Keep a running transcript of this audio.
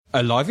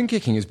Alive and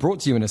Kicking is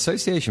brought to you in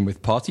association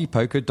with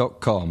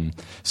PartyPoker.com.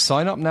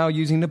 Sign up now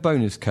using the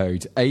bonus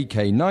code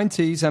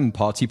AK90s and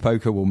Party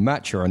Poker will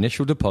match your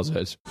initial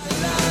deposit.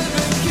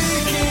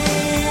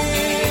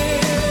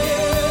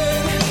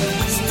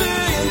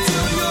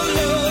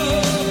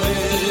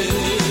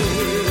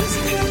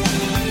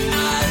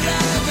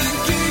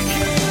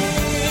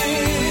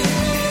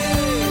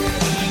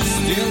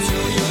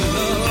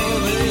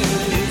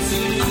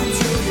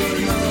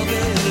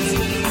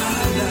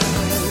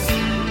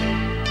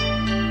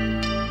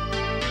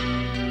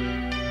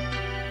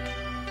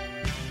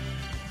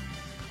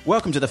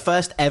 Welcome to the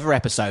first ever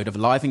episode of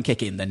Live and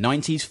Kicking, the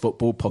 90s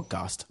football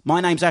podcast. My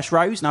name's Ash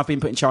Rose, and I've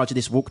been put in charge of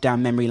this walk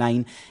down memory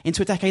lane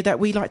into a decade that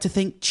we like to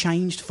think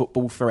changed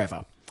football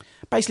forever.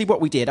 Basically, what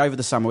we did over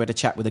the summer, we had a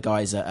chat with the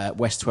guys at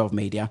West 12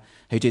 Media,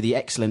 who do the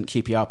excellent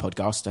QPR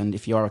podcast, and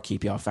if you are a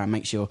QPR fan,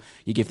 make sure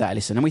you give that a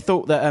listen. And we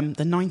thought that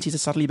the 90s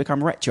has suddenly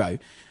become retro,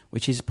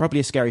 which is probably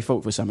a scary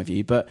thought for some of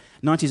you, but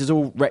 90s is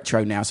all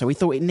retro now, so we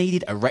thought it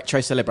needed a retro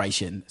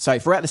celebration. So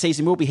throughout the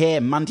season, we'll be here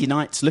Monday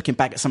nights looking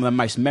back at some of the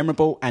most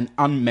memorable and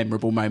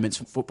unmemorable moments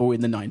from football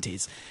in the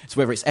 90s. So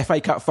whether it's FA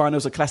Cup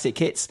finals or classic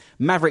hits,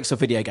 Mavericks or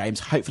video games,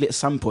 hopefully at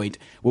some point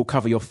we'll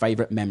cover your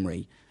favourite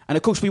memory. And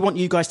of course, we want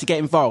you guys to get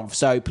involved,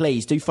 so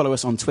please do follow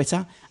us on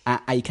Twitter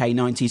at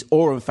AK90s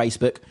or on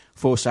Facebook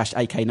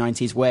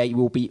 /AK90s, where you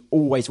will be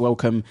always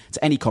welcome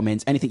to any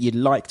comments, anything you'd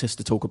like us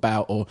to talk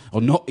about or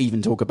not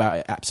even talk about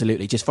it,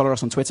 absolutely. Just follow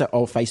us on Twitter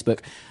or Facebook.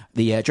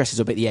 The addresses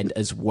will be at the end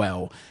as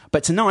well.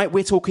 But tonight,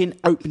 we're talking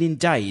opening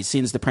days.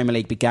 Since the Premier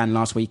League began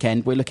last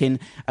weekend, we're looking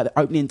at the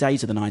opening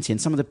days of the 90s and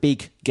some of the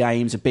big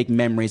games and big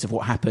memories of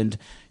what happened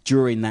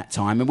during that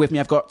time. And with me,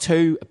 I've got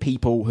two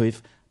people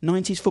who've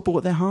 90s football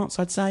at their hearts,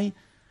 I'd say.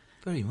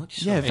 Very much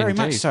so. Yeah, very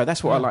much so.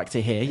 That's what I like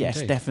to hear.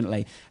 Yes,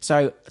 definitely.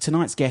 So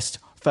tonight's guest,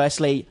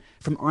 firstly,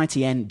 from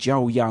ITN,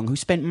 Joel Young, who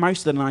spent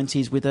most of the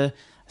 90s with a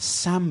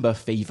Samba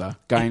fever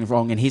going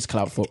wrong in his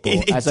club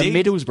football as a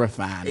Middlesbrough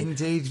fan.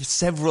 Indeed,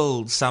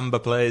 several Samba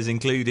players,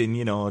 including,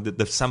 you know,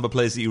 the Samba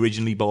players that he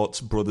originally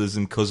bought, brothers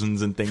and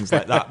cousins and things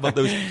like that. But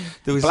there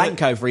was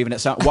Blanco for even at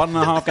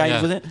 1.5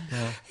 games, was it?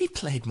 Yeah. He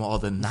played more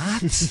than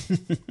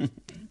that.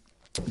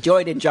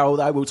 Joining Joel,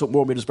 though, we'll talk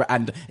more Middlesbrough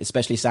and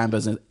especially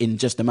Sambas in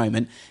just a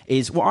moment,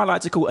 is what I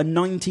like to call a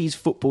 90s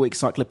football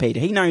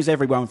encyclopedia. He knows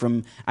everyone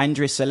from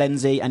Andris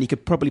Salenzi, and he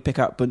could probably pick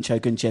up Buncho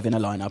Gunchev in a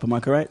lineup. Am I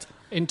correct?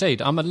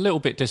 Indeed. I'm a little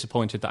bit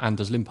disappointed that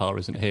Anders Limpar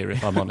isn't here,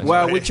 if I'm honest.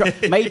 Well,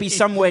 maybe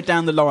somewhere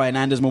down the line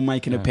Anders will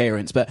make an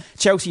appearance. But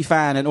Chelsea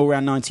fan and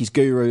all-round 90s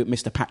guru,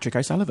 Mr. Patrick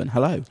O'Sullivan.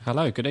 Hello.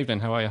 Hello. Good evening.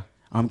 How are you?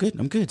 I'm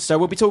good. So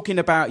we'll be talking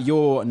about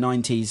your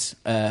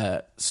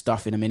 90s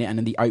stuff in a minute and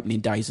in the opening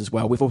days as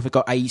well. We've also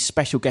got a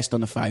special guest on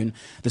the phone,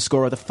 the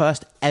scorer of the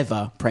first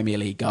ever Premier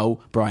League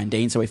goal, Brian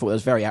Dean. So we thought that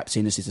was very apt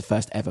seeing this is the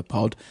first ever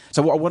pod.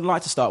 So what I would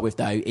like to start with,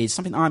 though, is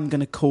something I'm going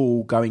to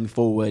call going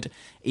forward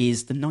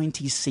is the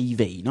 90s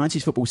CV.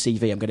 90s football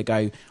CV. I'm going to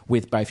go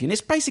with both of you. And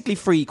it's basically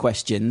 3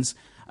 questions.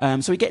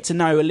 So we get to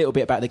know a little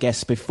bit about the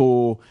guests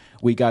before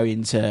we go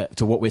into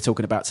what we're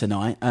talking about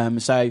tonight.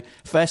 So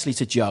firstly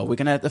to Joel,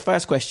 the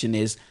first question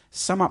is,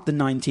 sum up the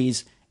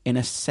 90s in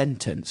a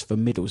sentence for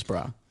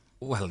Middlesbrough.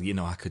 Well, you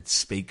know, I could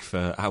speak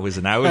for hours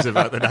and hours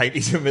about the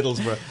 90s in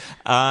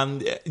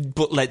Middlesbrough.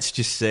 But let's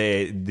just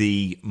say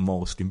the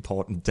most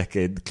important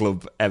decade the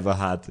club ever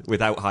had,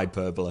 without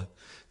hyperbole.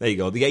 There you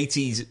go. The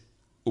 80s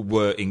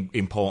were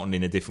important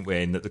in a different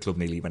way in that the club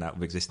nearly went out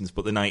of existence,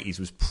 but the 90s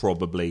was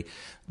probably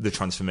the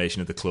transformation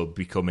of the club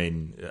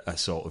becoming a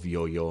sort of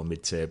yo-yo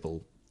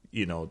mid-table,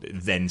 you know,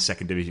 then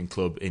second division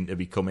club into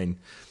becoming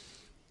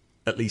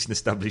at least an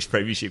established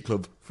Premiership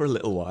club for a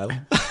little while.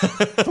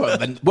 For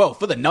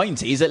the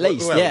 90s at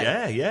least. Well,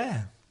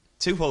 yeah.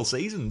 2 whole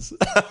seasons.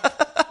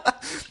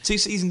 2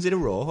 seasons in a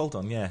row. Hold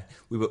on, yeah.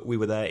 We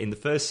were there in the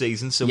first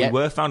season, so we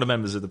were founder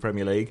members of the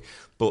Premier League,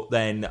 but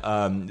then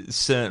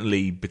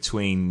certainly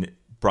between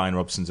Brian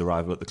Robson's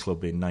arrival at the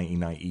club in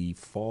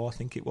 1994, I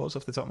think it was,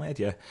 off the top of my head,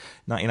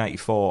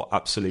 1994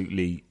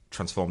 absolutely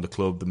transformed the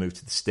club, the move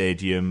to the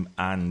stadium,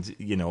 and,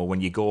 you know,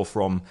 when you go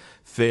from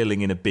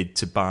failing in a bid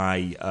to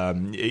buy,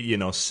 you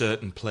know,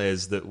 certain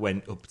players that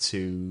went up to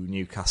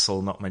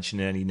Newcastle, not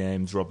mentioning any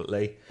names, Robert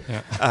Lee,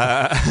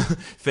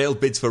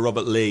 failed bids for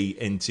Robert Lee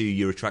into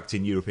you're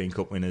attracting European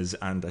Cup winners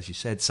and, as you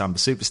said, Samba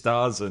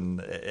superstars and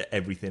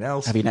everything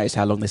else. Have you noticed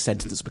how long this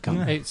sentence has become?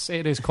 Yeah.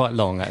 It is quite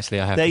long, actually,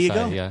 I have to say. There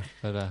you go. Yeah,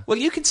 but, well,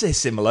 you could say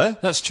similar.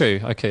 That's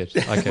true, I could.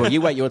 Well, you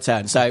wait your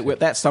turn. So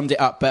that summed it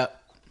up, but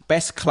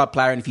best club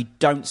player, and if you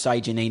don't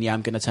say Janino,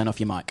 I'm going to turn off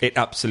your mic. It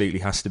absolutely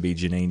has to be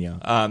Janino.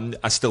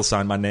 I still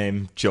sign my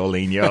name,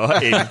 Joelinho,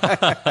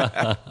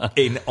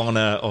 in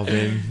honour of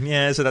him.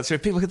 Yeah, so that's right.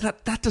 People go,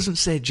 that doesn't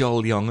say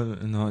Joel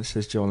Young. No, it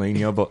says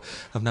Joelinho, but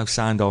I've now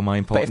signed all my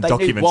important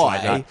documents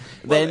like that.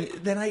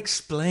 Then I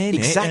explain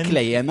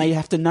exactly, and they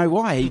have to know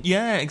why.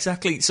 Yeah,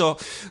 exactly. So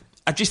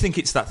I just think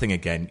it's that thing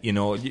again. You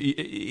know,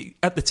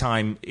 at the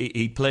time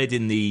he played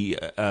in the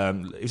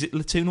is it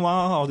Le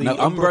Tournoi or the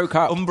Umbro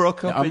Cup?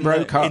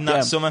 Umbro Cup, in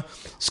that summer.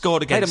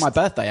 Scored against. Played on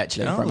my birthday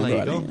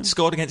actually.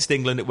 Scored against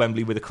England at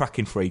Wembley with a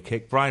cracking free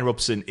kick. Brian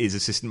Robson is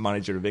assistant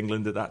manager of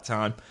England at that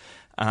time.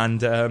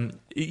 And,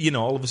 you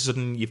know, all of a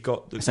sudden you've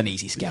got... It's an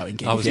easy scouting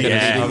game. I was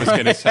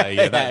going to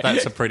say,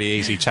 that's a pretty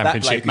easy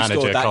championship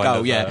manager kind goal,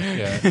 of...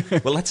 yeah.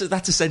 Well,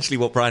 that's essentially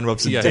what Brian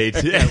Robson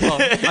did. Yeah, well,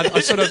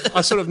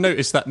 I sort of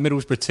noticed that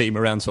Middlesbrough team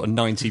around sort of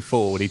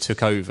 94 when he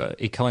took over,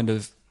 he kind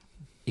of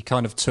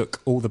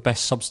took all the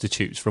best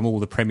substitutes from all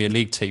the Premier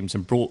League teams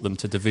and brought them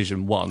to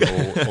Division 1 or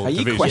Are you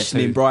Division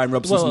questioning 2. Brian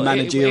Robson's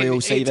managerial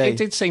CV? It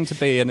did seem to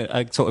be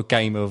a sort of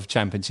game of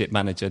Championship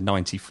Manager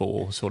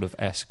 94 sort of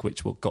esque,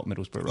 which got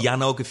Middlesbrough right. Jan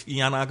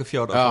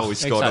Agafjord always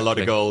scored a lot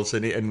of goals,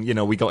 and you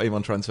know, we got him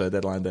on transfer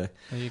deadline day.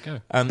 There you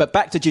go. But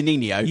back to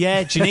Juninho.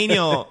 Yeah,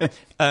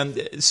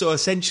 Juninho. So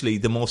essentially,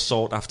 the most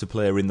sought after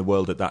player in the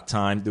world at that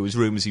time. There was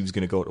rumours he was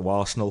going to go to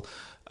Arsenal.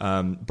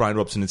 Brian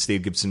Robson and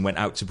Steve Gibson went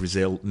out to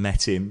Brazil,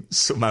 met him,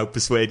 somehow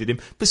persuaded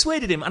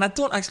him, and I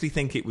don't actually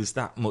think it was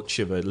that much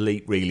of a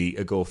leap, really,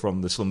 to go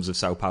from the slums of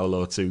Sao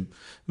Paulo to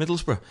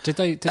Middlesbrough.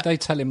 Did they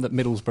tell him that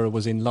Middlesbrough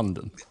was in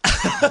London?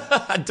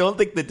 I don't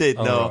think they did.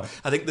 No,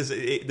 right. I think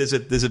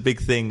there's a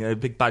big thing, a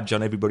big badge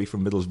on everybody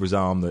from Middlesbrough's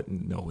arm that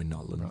no, we're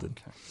not London.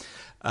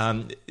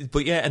 Right, okay.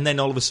 But yeah, and then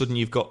all of a sudden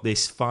you've got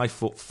this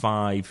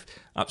 5'5",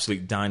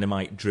 absolute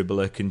dynamite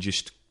dribbler, can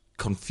just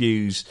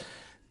confuse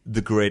the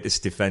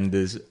greatest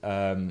defenders,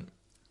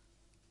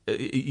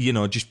 you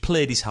know, just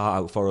played his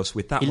heart out for us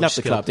with that. He much loved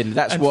skill. the club, didn't he?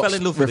 That's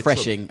what's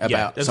refreshing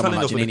about someone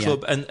like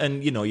Juninho.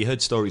 And you know, you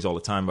heard stories all the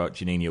time about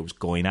Juninho was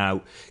going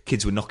out.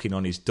 Kids were knocking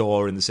on his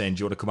door and they're saying, "Do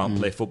you want to come out and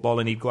play football?"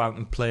 And he'd go out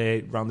and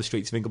play around the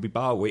streets of Ingleby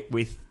Bar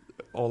with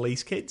all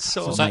these kids.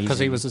 So was that because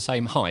he was the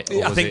same height?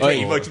 Or I think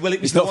pretty much. Well,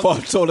 he's not far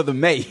taller than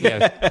me.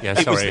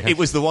 Sorry. It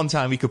was the one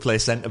time he could play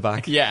centre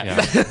back.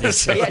 Yeah.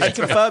 He actually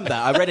confirmed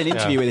that. I read an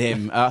interview with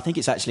him. I think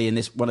it's actually in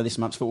one of this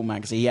month's Football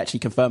magazine. He actually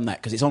confirmed that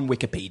because it's on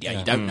Wikipedia.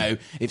 You don't know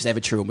if it's ever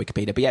true on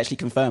Wikipedia, but he actually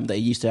confirmed that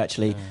he used to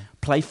actually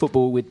play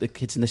football with the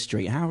kids in the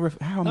street. How amazing!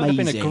 That would have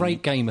been a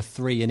great game of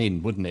 3 and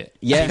in, wouldn't it?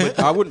 Yeah,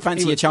 I wouldn't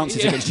fancy your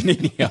chances against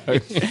Juninho.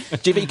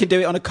 Do you think he could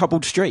do it on a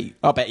cobbled street?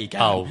 I bet he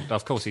can. Oh,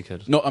 of course he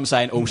could. Not, I'm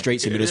saying all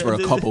streets in Middlesbrough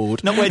are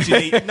cobbled. Not where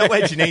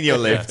Juninho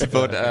lived,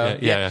 but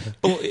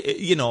But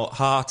you know,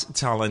 heart,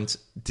 talent,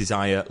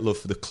 desire, love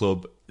for the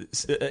club.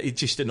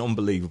 It's just an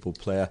unbelievable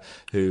player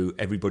who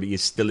everybody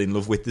is still in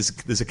love with.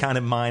 There's a kind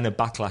of minor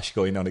backlash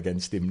going on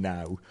against him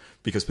now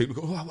because people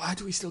go, "Oh, why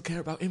do we still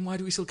care about him? Why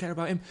do we still care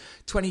about him?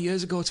 20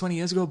 years ago."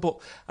 But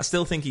I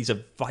still think he's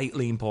a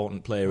vitally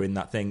important player in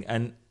that thing,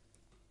 and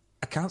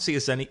I can't see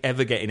us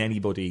ever getting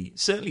anybody,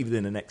 certainly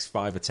within the next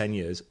 5 or 10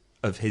 years,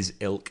 of his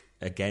ilk.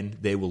 Again,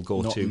 they will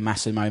go Not to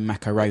Massimo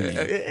Macaroni.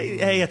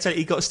 Hey, I tell you,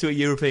 he got us to a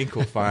European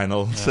Cup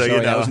final. So sorry, you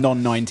know, that was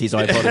non-90s.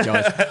 I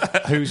apologise.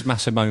 Who's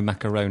Massimo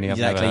Macaroni?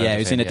 Exactly. Yeah,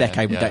 who's in a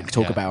decade we don't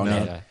talk about on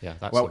here.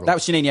 Well, that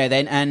was Juninho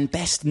then, and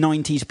best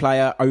 90s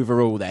player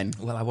overall. Then,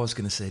 well, I was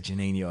going to say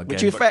Juninho again.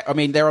 Would you? I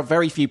mean, there are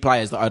very few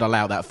players that I'd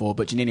allow that for,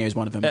 but Juninho is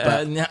one of them. But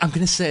I'm going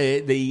to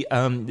say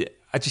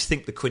I just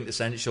think the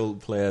quintessential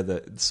player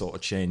that sort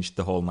of changed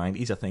the whole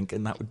 90s, I think,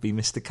 and that would be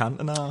Mr.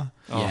 Cantona.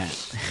 Yeah.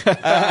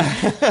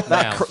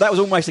 That was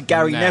almost a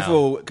Gary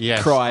Neville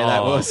cry,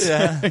 that was.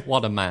 Yeah.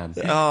 What a man.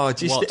 I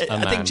don't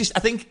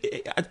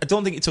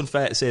think it's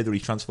unfair to say that he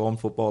transformed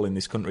football in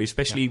this country,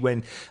 especially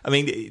when, I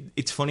mean,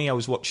 it's funny, I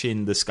was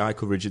watching the Sky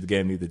coverage of the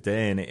game the other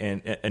day,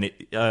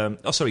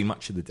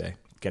 Match of the Day.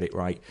 Get it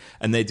right,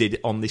 and they did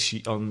on this day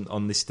in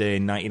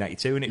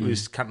 1992, and it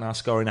was Cantona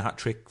scoring a hat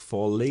trick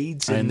for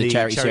Leeds in the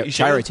Charity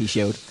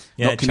Shield,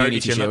 not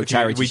Community Shield.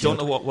 Charity we Shield.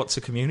 don't know what's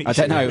a Community. I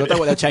don't know. I don't know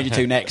what they'll change it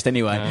to next.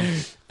 Anyway,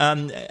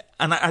 and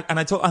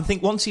I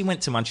think once he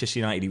went to Manchester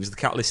United, he was the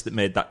catalyst that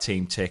made that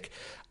team tick.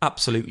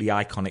 Absolutely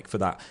iconic for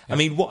that. Yeah. I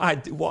mean, what I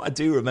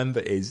do remember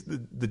is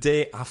the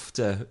day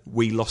after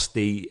we lost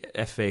the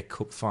FA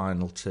Cup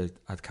final to,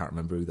 I can't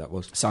remember who that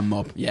was. Some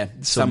mob, yeah.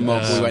 Some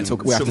mob. We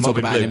have to talk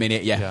about in a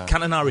minute, yeah.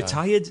 Cantona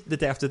retired the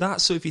day after that.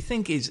 So if you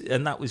think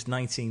and that was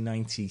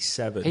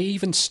 1997. He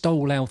even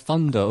stole our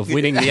thunder of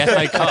winning the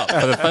FA Cup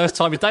for the first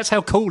time. That's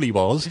how cool he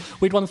was.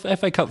 We'd won the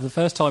FA Cup for the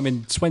first time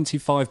in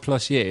 25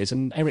 plus years,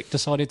 and Eric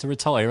decided to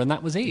retire, and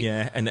that was it.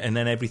 Yeah, and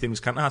then everything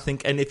was Cantona. I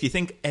think, and if you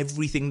think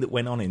everything that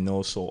went on in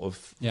those sort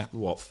of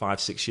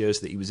 5-6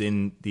 years that he was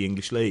in the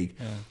English league,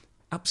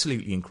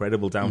 absolutely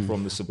incredible. Down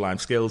from the sublime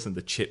skills and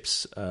the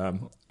chips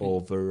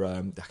over. I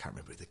can't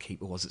remember who the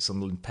keeper was at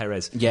Sunderland.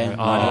 Perez. Yeah,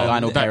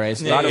 Lionel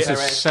Perez. That was a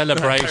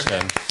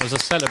celebration. It was a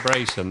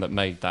celebration that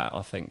made that.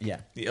 I think.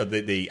 Yeah,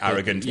 the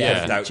arrogant,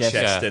 out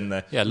chest and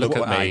the look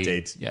at me. I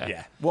did.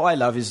 Yeah. What I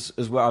love is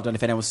as well. I don't know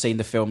if anyone's seen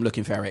the film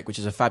Looking for Eric, which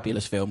is a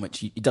fabulous film,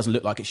 which it doesn't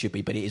look like it should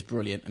be, but it is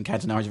brilliant. And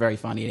Cantona is very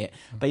funny in it.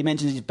 But he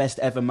mentions his best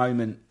ever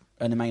moment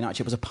in the Man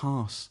United was a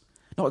pass.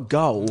 not a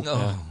goal,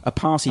 a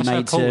pass he That's how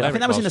made cool to... I Eric think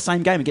that was in the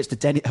same game against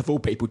of all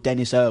people,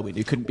 Dennis Irwin,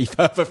 who couldn't be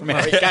further from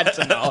Eric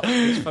Cantona.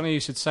 It's funny you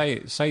should say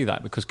that,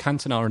 because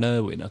Cantona and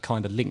Irwin are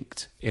kind of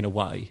linked in a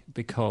way,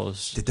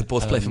 because... Did they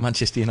both play for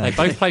Manchester United?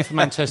 They both play for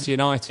Manchester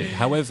United.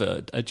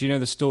 However, do you know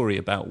the story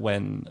about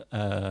when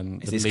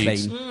Is this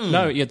clean?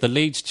 No, the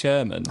Leeds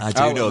chairman I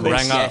do know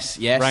this.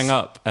 Rang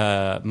up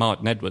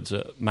Martin Edwards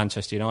at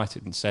Manchester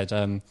United and said,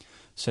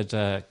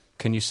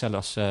 can you sell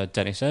us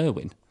Dennis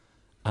Irwin?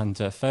 And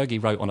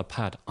Fergie wrote on a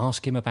pad,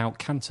 ask him about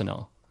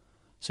Cantona.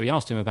 So he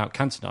asked him about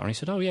Cantona, and he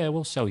said, oh yeah,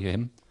 we'll sell you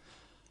him.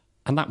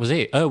 And that was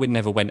it. Irwin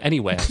never went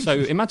anywhere. So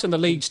imagine the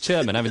Leeds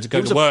chairman having to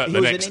go to work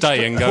the next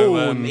day and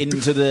go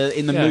into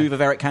the move of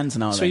Eric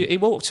Cantona. So he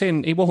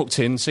walked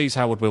in, sees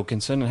Howard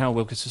Wilkinson, and Howard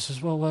Wilkinson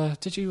says, well,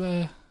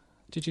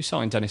 did you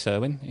sign Dennis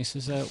Irwin? He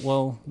says,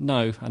 well,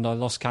 no, and I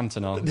lost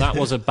Cantona. That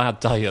was a bad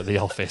day at the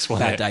office,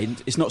 wasn't Bad day.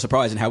 It's not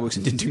surprising Howard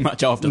Wilkinson didn't do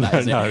much after that,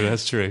 is it? No,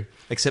 that's true.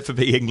 Except for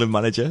being England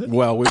manager.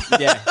 Well,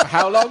 for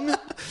how long?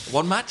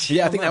 One match?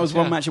 Yeah, I think that was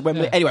one match at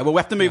Wembley. Yeah. Anyway, we'll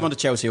have to move on to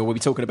Chelsea, or we'll be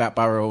talking about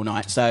Borough all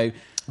night. So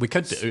we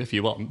could do if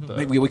you want.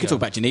 But, we could talk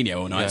about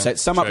Juninho all night. So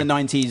sum up the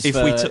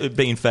 90s.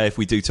 Being fair, if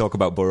we do talk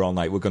about Borough all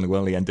night, we're going to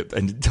only end up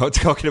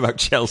talking about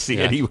Chelsea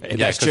anyway. Yeah,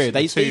 that's true.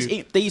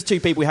 These two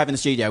people we have in the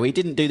studio, we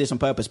didn't do this on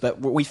purpose, but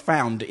we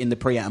found in the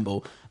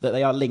preamble that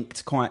they are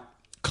linked quite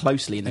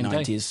closely in the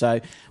 90s. So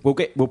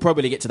we'll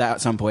probably get to that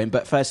at some point.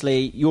 But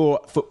firstly,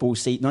 your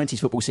 90s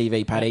football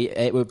CV, Paddy,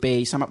 it would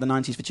be sum up the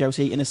 90s for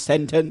Chelsea in a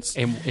sentence.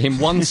 In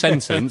one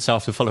sentence,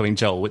 after following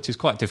Joel, which is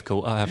quite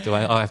difficult, I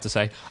have to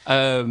say.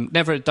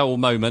 Never a dull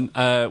moment.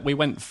 We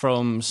went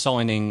from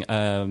signing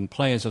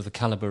players of the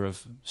calibre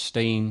of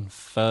Steen,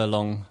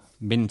 Furlong,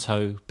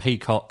 Minto,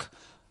 Peacock,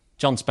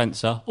 John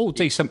Spencer, all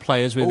decent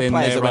players within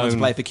all players their that went own... on to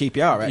play for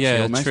QPR, actually,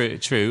 yeah,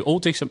 almost. true. All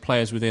decent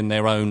players within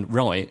their own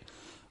right.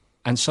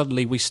 And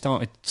suddenly we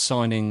started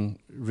signing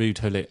Ruud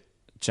Gullit,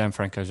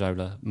 Gianfranco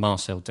Zola,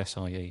 Marcel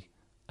Desailly.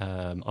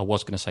 I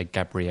was going to say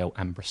Gabriel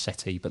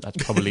Ambrosetti, but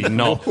that's probably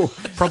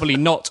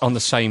not on the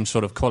same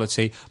sort of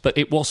quality. But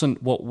it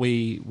wasn't what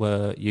we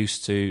were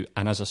used to.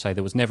 And as I say,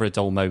 there was never a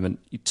dull moment.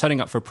 Turning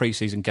up for a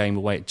pre-season game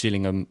away at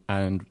Gillingham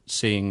and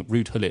seeing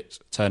Ruud Gullit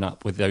turn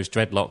up with those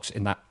dreadlocks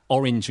in that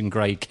orange and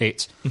grey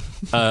kit.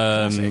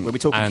 We'll be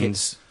talking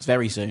kits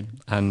very soon.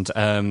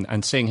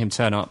 And seeing him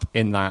turn up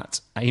in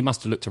that, he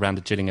must have looked around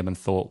at Gillingham and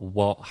thought,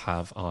 what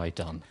have I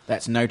done?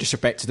 That's no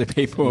disrespect to the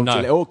people of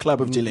Gillingham, or club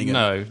of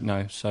Gillingham.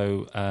 No.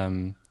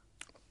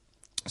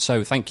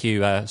 So thank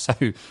you.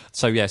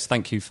 So yes,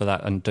 thank you for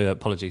that, and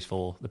apologies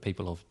for the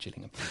people of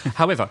Gillingham.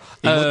 However,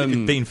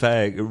 being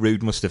fair,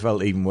 Ruud must have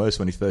felt even worse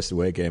when his first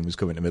away game was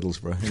coming to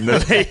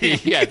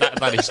Middlesbrough. Yeah,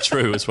 that is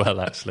true as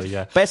well. Actually,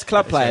 yeah. Best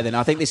club player then.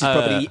 I think this is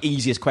probably the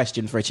easiest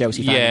question for a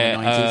Chelsea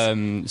fan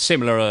in the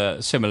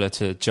 90s. Similar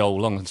to Joel,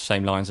 along the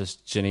same lines as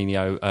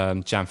Juninho.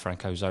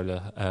 Gianfranco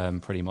Zola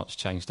pretty much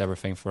changed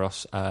everything for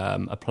us.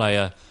 A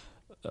player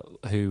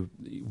who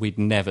we'd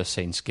never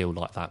seen skill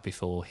like that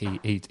before.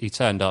 He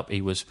turned up.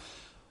 He was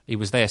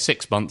there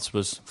 6 months.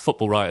 Was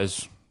Football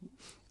Writers,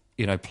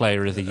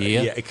 Player of the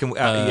Year.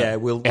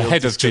 We'll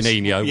ahead of discuss,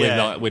 Juninho.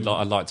 Yeah.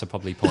 I'd like to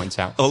probably point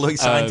out. Although he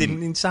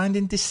signed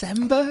in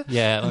December.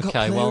 Yeah.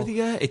 Okay. Well,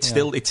 it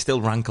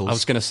still rankles. I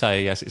was going to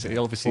say yes. It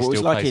obviously still it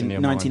was like plays in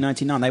your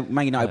 1999.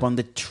 Man United won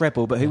the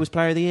treble, but who was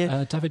Player of the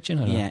Year? David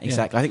Ginola. Yeah,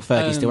 exactly. I think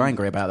Fergie's still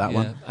angry about that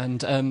one.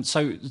 And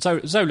so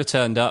Zola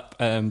turned up,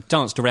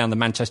 danced around the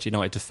Manchester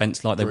United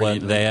defence like they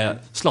weren't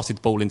there, slotted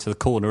the ball into the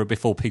corner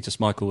before Peter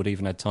Schmeichel had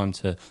even had time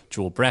to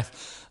draw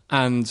breath,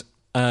 and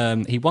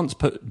he once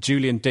put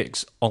Julian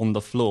Dix on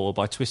the floor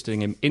by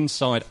twisting him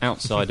inside,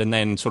 outside, and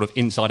then sort of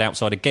inside,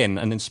 outside again,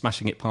 and then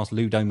smashing it past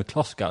Ludo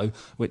McCloskey,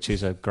 which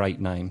is a great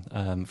name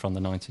from the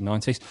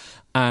 1990s.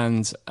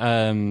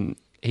 And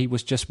he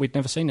was we'd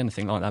never seen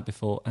anything like that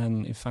before,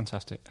 and it's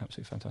fantastic,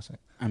 absolutely fantastic.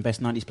 And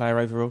best 90s player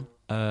overall?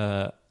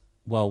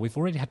 Well, we've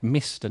already had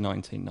Mr.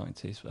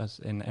 1990s, as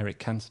in Eric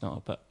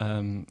Cantona, but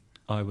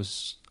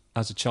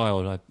as a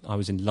child, I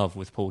was in love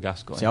with Paul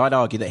Gascoigne. So I'd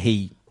argue that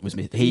he was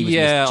missed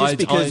just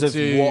because of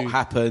what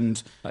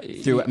happened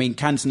through. I mean,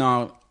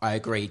 Cantona, I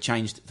agree,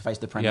 changed the face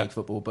of the Premier League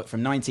football, but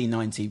from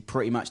 1990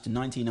 pretty much to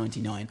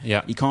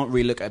 1999, you can't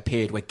really look at a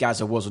period where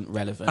Gazza wasn't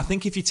relevant. I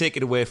think if you take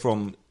it away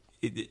from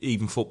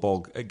even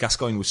football,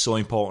 Gascoigne was so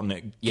important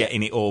at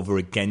getting it over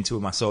again to a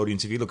mass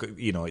audience. If you look at,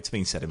 it's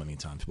been said a million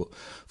times, but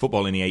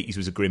football in the 80s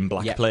was a grim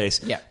black place,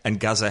 and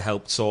Gazza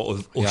helped sort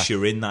of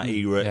usher in that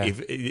era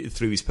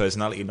through his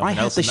personality. And I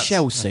had the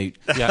shell suit.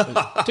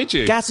 Did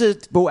you? Gazza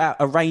brought out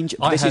a range.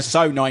 This is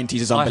so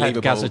 90s, it's unbelievable. I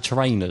had Gazza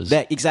trainers.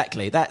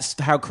 Exactly. That's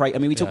how crazy. I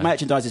mean, we talk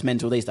merchandise is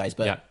mental these days,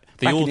 but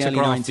the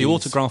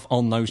autograph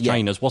on those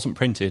trainers wasn't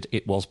printed.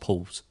 It was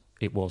Paul's.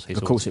 It was his.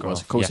 Of course it was.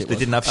 Of course it was. They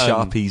didn't have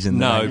Sharpies in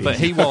there. No, but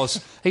he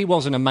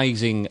was an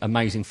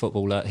amazing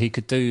footballer. He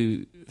could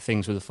do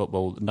things with the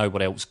football that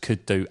nobody else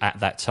could do at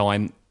that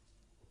time.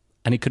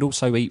 And he could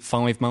also eat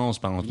 5 Mars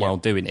bars while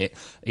doing it.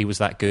 He was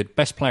that good.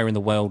 Best player in the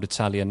world,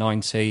 Italia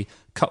 90.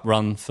 Cup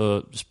run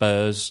for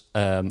Spurs.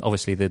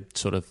 Obviously the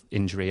sort of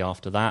injury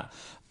after that.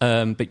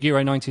 But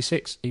Euro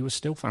 96, he was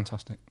still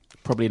fantastic.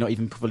 probably not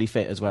even fully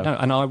fit as well. No,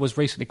 and I was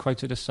recently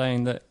quoted as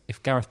saying that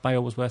if Gareth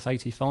Bale was worth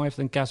 85,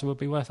 then Gazza would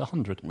be worth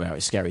 100. Well,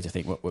 it's scary to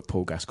think what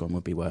Paul Gascoigne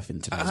would be worth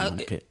in today's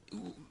market.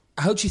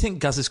 How do you think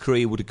Gazza's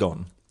career would have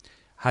gone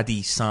had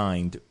he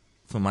signed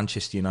for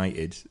Manchester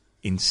United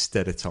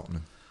instead of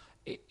Tottenham?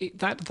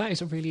 That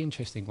is a really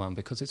interesting one,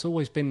 because it's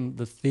always been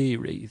the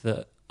theory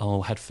that,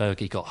 had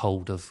Fergie got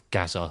hold of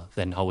Gazza,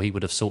 then he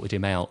would have sorted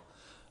him out.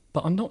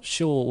 But I'm not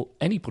sure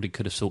anybody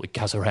could have sorted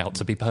Gazza out,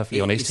 to be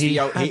perfectly honest.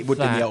 It would have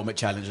been the ultimate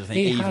challenge, I think,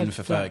 even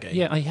for Fergie.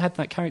 Yeah, he had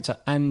that character.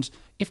 And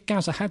if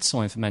Gazza had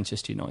signed for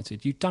Manchester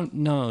United, you don't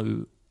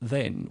know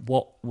then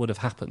what would have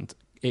happened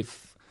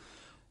if...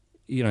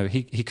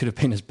 he could have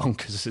been as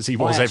bonkers as he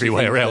was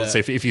everywhere else,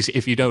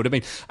 if you know what I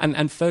mean.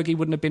 And Fergie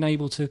wouldn't have been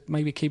able to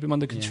maybe keep him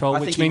under control,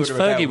 which means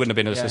Fergie wouldn't have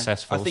been as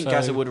successful. I think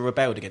Gazza would have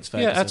rebelled against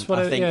Ferguson. Yeah, that's what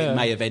I think it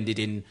may have ended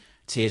in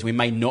tears. We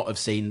may not have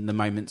seen the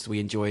moments we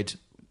enjoyed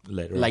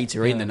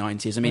later in the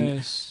 90s. I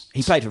mean,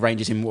 he played for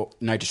Rangers in what,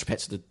 no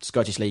disrespect to the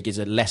Scottish League, is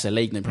a lesser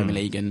league than Premier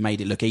League, and made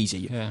it look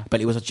easy. Yeah.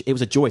 But it was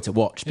a joy to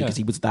watch because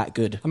he was that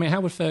good. I mean, how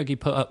would Fergie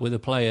put up with a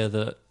player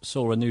that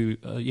saw a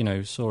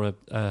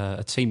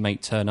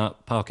teammate turn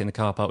up, park in the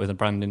car park with a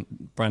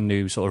brand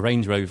new sort of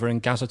Range Rover,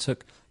 and Gazza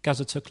took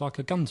like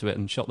a gun to it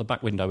and shot the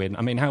back window in?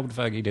 I mean, how would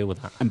Fergie deal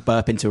with that? And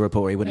burp into a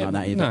report, he wouldn't like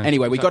that either. No,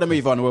 anyway, we've got to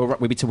move on.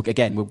 We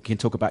can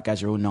talk about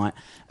Gazza all night.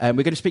 We're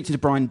going to speak to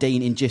Brian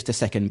Deane in just a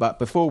second, but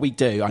before we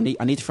do, I need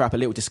to throw up a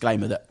little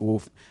disclaimer that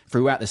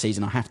throughout the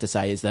season I have to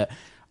say is that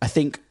I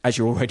think, as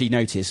you already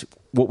noticed,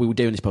 what we will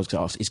do in this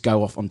podcast is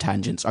go off on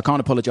tangents. I can't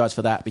apologise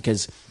for that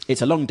because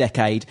it's a long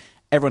decade.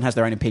 Everyone has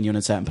their own opinion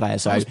on certain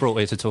players. So I was brought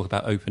here to talk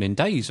about opening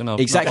days.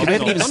 Exactly. We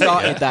haven't even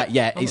started that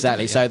yet.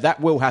 Exactly. So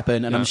that will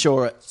happen, and I'm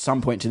sure at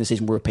some point in the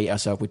season we'll repeat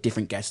ourselves with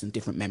different guests and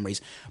different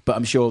memories, but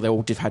I'm sure they'll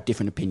all have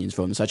different opinions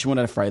from them. So I just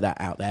wanted to throw that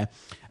out there.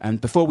 And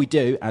before we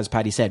do, as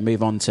Paddy said,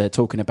 move on to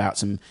talking about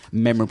some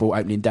memorable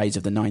opening days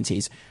of the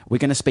 90s, we're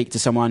going to speak to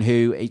someone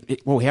who,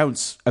 he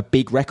owns a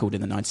big record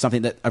in the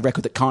 90s, a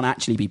record that can't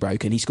actually be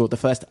broken. He scored the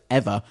first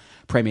ever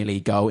Premier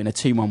League goal in a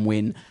 2-1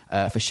 win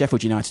for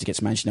Sheffield United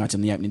against Manchester United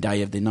on the opening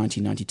day of the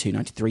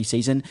 1992-93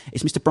 season.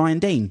 It's Mr. Brian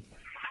Deane.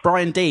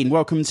 Brian Deane,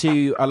 welcome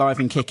to Alive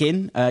and Kick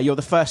In. You're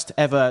the first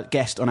ever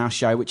guest on our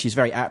show, which is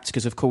very apt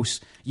because, of course,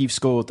 you've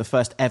scored the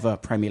first ever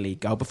Premier League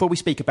goal. Before we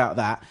speak about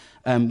that,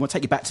 we'll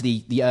take you back to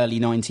the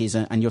early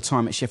 90s and your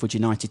time at Sheffield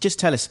United. Just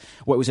tell us,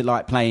 what was it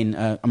like playing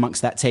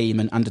amongst that team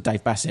and under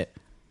Dave Bassett?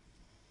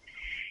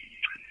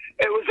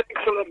 It was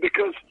excellent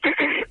because,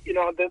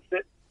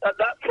 at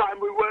that time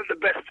we weren't the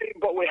best team,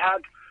 but we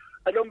had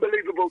an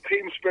unbelievable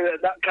team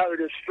spirit that carried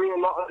us through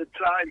a lot of the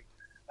time.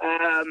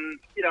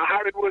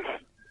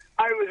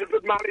 Harry was a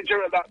good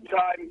manager at that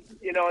time,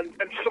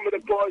 and some of the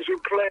boys who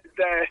played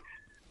there,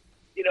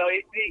 he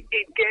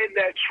gained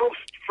their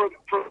trust from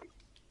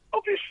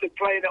obviously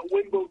playing at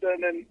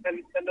Wimbledon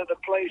and other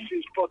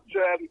places. But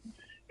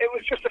it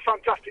was just a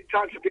fantastic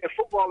time to be a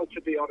footballer,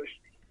 to be honest.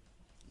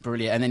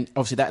 Brilliant. And then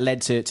obviously that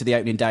led to the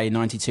opening day in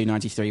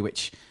 92-93,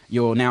 which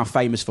you're now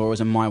famous for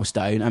as a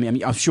milestone. I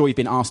mean, I'm sure you've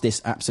been asked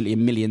this absolutely a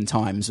million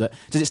times, but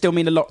does it still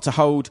mean a lot to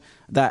hold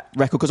that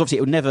record? Because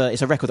obviously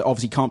it's a record that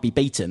obviously can't be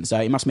beaten, so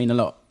it must mean a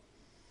lot.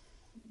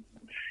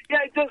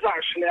 Yeah, it does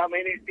actually. I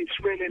mean, it's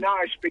really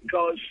nice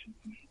because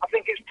I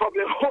think it's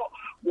probably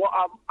what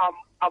I'm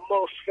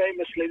most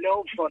famously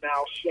known for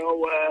now.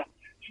 So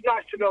it's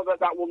nice to know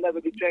that will never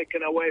be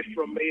taken away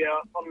from me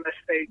unless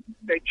they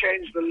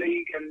change the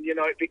league and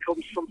it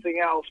becomes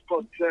something else.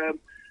 But it's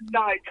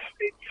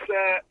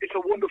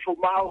a wonderful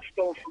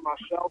milestone for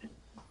myself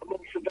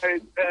amongst the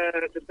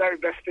very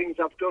best things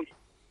I've done.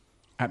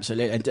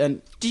 Absolutely.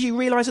 And did you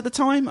realise at the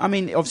time? I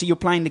mean, obviously you're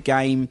playing the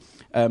game.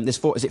 There's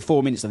 4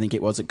 minutes, I think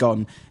it was, at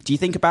gone. Do you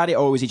think about it,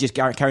 or was he just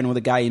carrying on with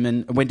the game?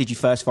 And when did you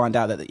first find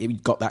out that you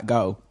got that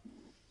goal?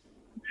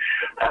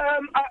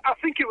 I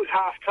think it was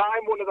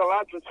half-time. One of the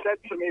lads had said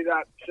to me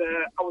that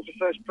I was the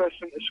first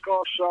person to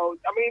score. So,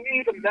 I mean,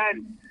 even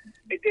then,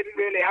 it didn't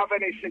really have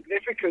any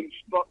significance.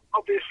 But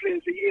obviously,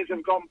 as the years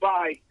have gone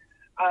by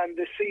and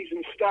the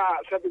season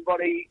starts,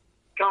 everybody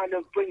kind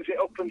of brings it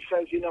up and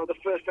says, the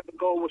first ever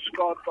goal was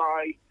scored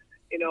by,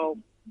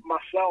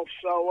 myself.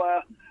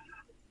 So,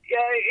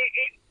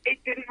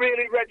 it didn't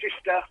really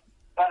register.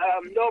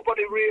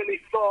 Nobody really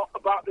thought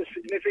about the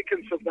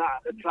significance of that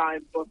at the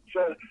time. But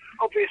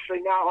obviously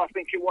now, I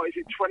think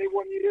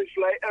 21 years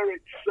later,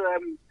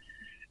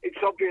 it's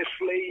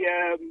obviously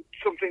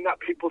something that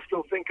people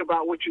still think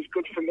about, which is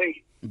good for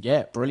me.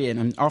 Yeah, brilliant.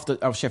 And after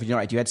Sheffield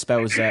United, you had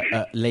spells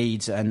at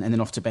Leeds and then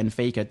off to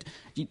Benfica.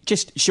 You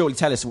just surely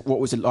tell us what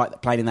was it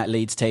like playing in that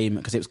Leeds team,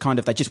 because it was kind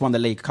of, they just won the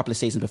league a couple of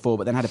seasons before,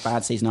 but then had a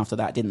bad season after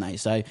that, didn't they?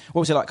 So what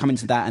was it like coming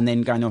to that and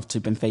then going off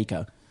to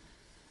Benfica?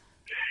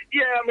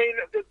 Yeah, I mean,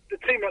 the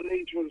team at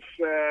Leeds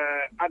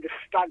had a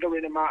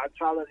staggering amount of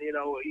talent.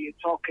 You're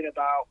talking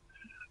about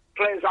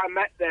players I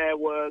met there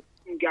were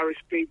Gary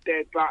Speed,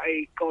 Dave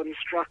Batty, Gordon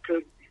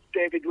Strachan,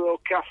 David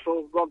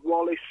Rocastle, Rod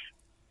Wallace.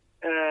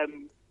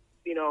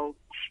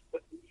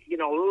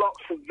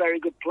 Lots of very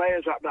good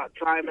players at that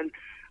time. And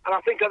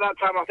I think at that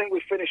time, we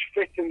finished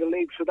 5th in the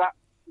league, so that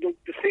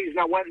the season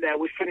I went there,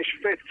 we finished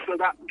 5th, so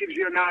that gives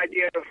you an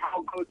idea of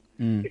how good.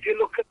 If you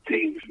look at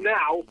teams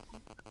now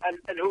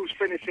and who's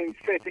finishing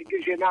 5th, it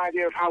gives you an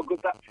idea of how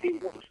good that team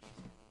was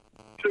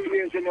 2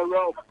 years in a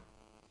row.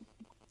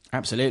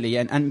 Absolutely,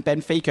 and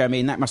Benfica, I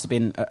mean, that must have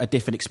been a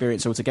different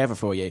experience altogether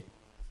for you.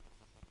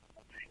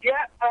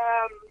 Yeah,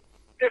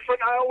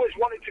 different. I always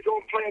wanted to go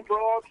and play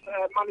abroad.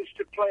 Managed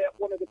to play at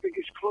one of the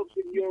biggest clubs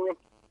in Europe.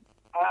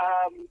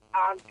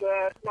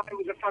 It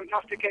was a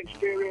fantastic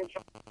experience.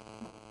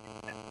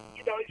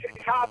 You know,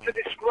 it's hard to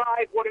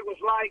describe what it was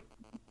like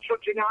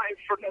trudging out in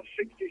front of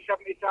 60,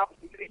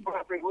 70,000 people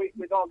every week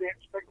with all the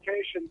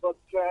expectation. But,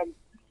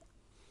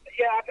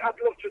 I'd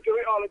love to do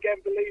it all again,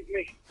 believe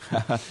me.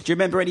 Do you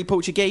remember any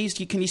Portuguese?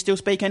 Can you still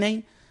speak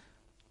any?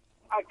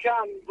 I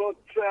can, but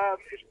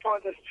it's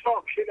pointless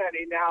talking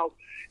any now.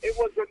 It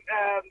wasn't...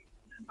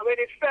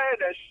 in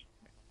fairness,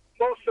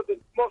 most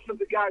of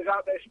the guys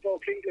out there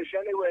spoke English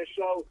anyway,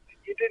 so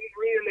you didn't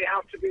really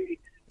have to be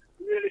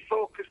really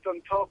focused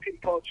on talking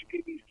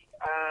Portuguese.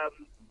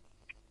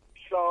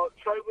 So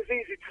it was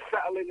easy to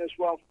settle in as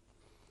well.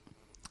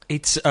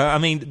 It's,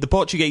 the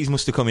Portuguese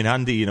must have come in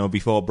handy,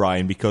 before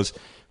Brian, because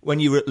when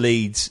you were at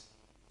Leeds,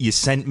 you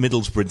sent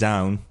Middlesbrough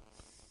down,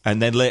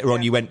 and then later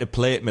on you went to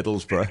play at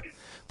Middlesbrough.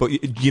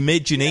 But you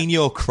made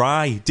Juninho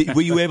cry.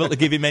 Were you able to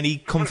give him any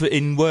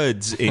comforting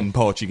words in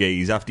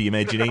Portuguese after you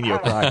made Juninho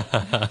cry?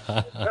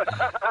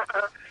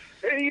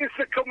 He used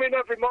to come in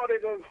every morning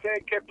and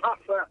say, "Que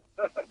pasa?"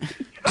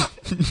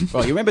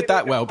 Well, you remembered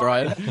that well,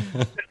 Brian. Yeah.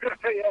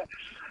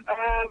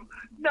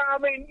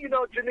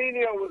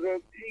 Juninho was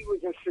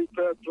a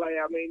superb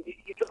player. I mean,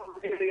 you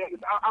don't really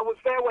understand. I was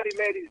there when he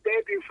made his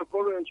debut for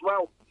Borough as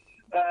well.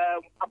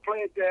 I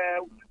played...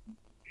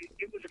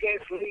 it was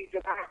against Leeds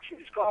and I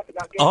actually scored in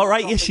that game. All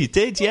right, yes, you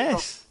did,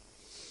 yes.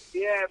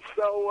 Yeah,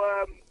 so...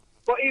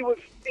 but he was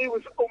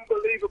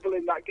unbelievable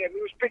in that game.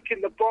 He was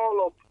picking the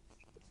ball up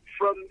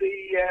from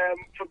the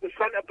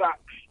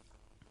centre-backs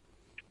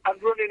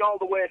and running all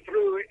the way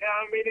through.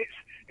 I mean,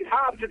 it's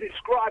hard to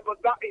describe,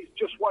 but that is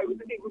just why he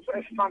was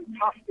a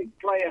fantastic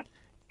player.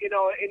 You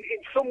know, in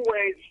some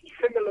ways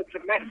similar to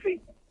Messi.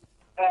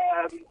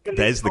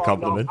 There's the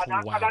compliment. And I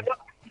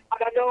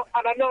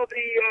know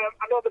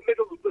the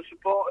Middlesbrough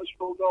supporters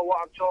will know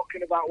what I'm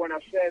talking about when I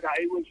say that.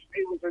 He was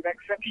an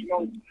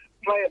exceptional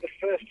player the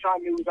first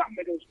time he was at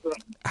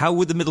Middlesbrough. How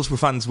were the Middlesbrough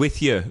fans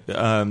with you?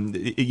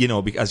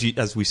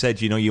 As we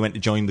said, you went to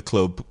join the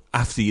club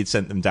after you'd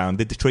sent them down.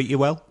 Did they treat you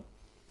well?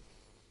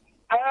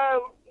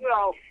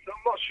 Well,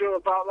 I'm not sure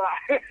about that.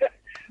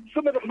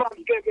 Some of the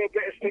fans gave me a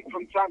bit of stick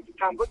from time to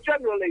time, but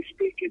generally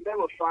speaking, they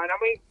were fine. I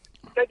mean,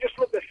 they just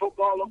love their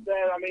football up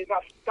there. I mean,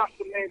 that's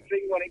the main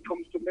thing when it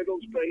comes to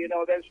Middlesbrough. You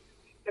know, they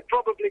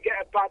probably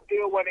get a bad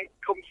deal when it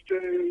comes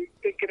to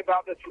thinking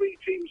about the three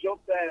teams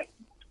up there.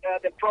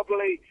 They're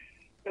probably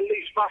the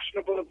least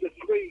fashionable of the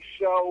three.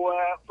 So,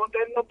 but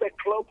they love their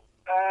club.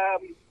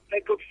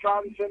 They're good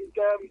fans, and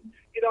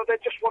they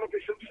just want to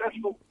be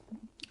successful.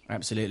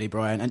 Absolutely,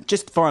 Brian. And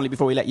just finally,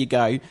 before we let you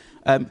go,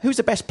 who's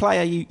the best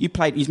player you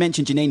played? You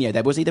mentioned Juninho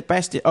there. Was he the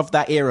best of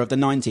that era of the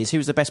 90s? Who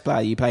was the best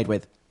player you played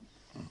with?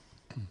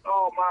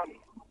 Oh, man.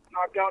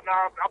 I don't know.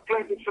 I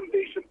played with some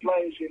decent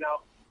players, you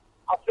know.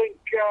 I think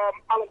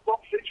Alan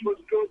Boksic was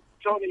good.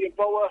 Tony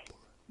Yeboah,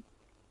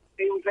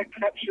 he was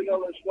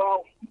exceptional as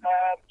well.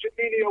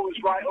 Juninho was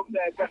right up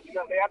there,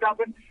 definitely.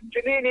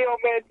 Juninho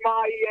made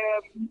my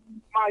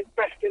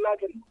best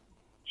 11.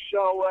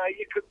 So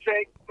you could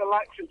take the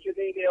likes of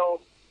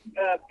Juninho,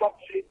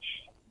 Boksic,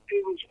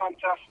 he was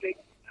fantastic.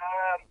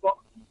 But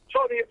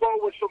Tony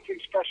Yeboah was something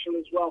special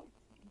as well.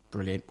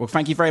 Brilliant. Well,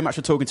 thank you very much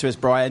for talking to us,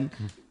 Brian.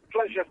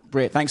 Pleasure.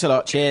 Brilliant. Thanks a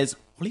lot. Cheers.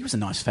 Well, he was a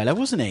nice fella,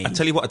 wasn't he? I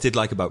tell you what I did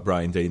like about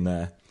Brian Dean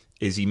there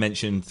is he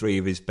mentioned three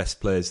of his best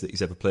players that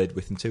he's ever played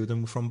with, and two of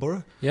them were from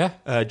Borough. Yeah.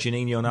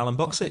 Juninho and Alan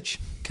Boksic.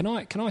 Can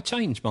I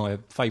change my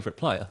favourite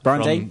player?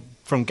 Brian Dean?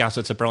 From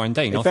Gazza to Brian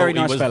Dean. I very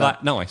thought nice he was fella.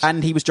 that nice.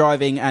 And he was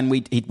driving, and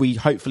we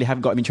hopefully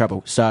haven't got him in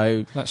trouble.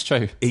 So that's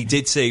true. He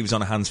did say he was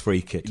on a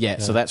hands-free kick. Yeah,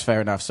 so that's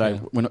fair enough.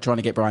 So we're not trying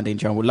to get Brian Dean in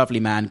trouble. Lovely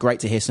man. Great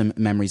to hear some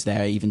memories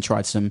there. He even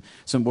tried some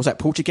was that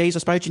Portuguese, I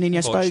suppose,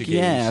 Juninho spoke?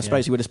 Yeah, I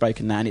suppose he would have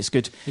spoken that, and it's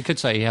good. You could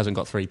say he hasn't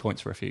got 3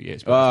 points for a few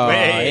years.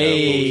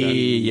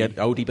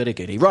 Oldie but a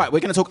goodie. Right,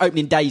 we're going to talk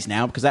opening days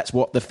now, because that's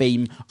what the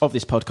theme of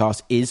this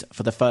podcast is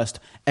for the first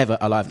ever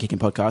Alive Kicking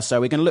podcast. So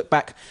we're going to look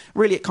back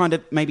really at kind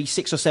of maybe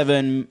 6 or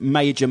 7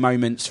 major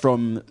moments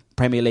from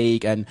Premier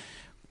League, and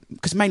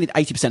because mainly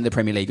 80% of the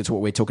Premier League is what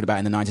we're talking about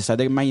in the 90s, so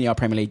they're mainly our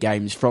Premier League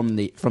games from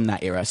that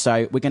era.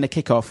 So we're going to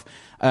kick off.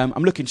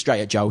 I'm looking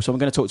straight at Joel, so I'm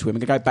going to talk to him.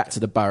 We're going to go back to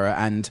the Borough,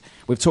 and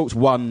we've talked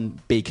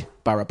one big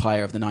Borough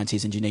player of the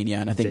 90s in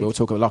Juninho, and I think we'll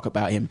talk a lot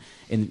about him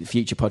in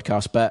future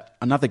podcasts. But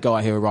another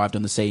guy who arrived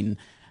on the scene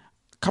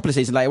couple of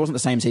seasons later. It wasn't the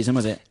same season,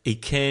 was it? He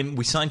came.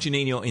 We signed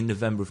Juninho in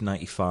November of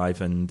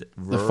 '95, and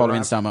the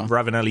following summer,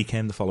 Ravanelli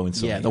came the following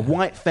summer. Yeah, the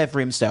white feather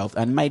himself,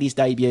 and made his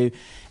debut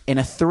in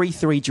a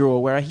 3-3 draw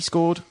where he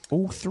scored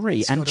all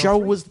three. And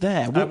Joel was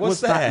there. What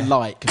was that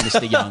like,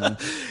 Mr. Young?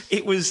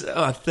 It was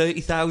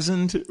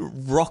 30,000,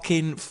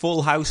 rocking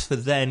full house for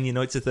then. You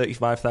know, it's a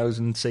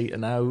 35,000 seater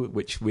now,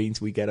 which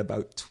means we get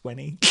about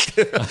 20.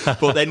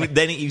 But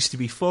then it used to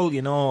be full,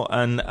 you know,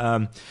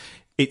 and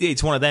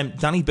it's one of them.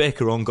 Danny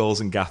Baker on goals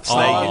and gaffs. Oh,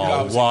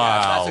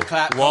 wow. That's a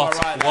clap.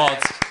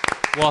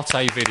 What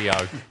a video.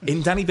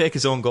 In Danny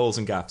Baker's own goals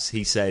and gaffs,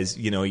 he says,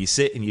 you know, you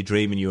sit and you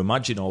dream and you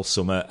imagine all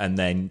summer, and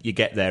then you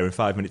get there and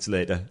 5 minutes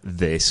later,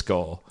 they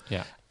score.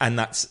 Yeah. And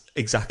that's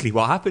exactly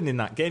what happened in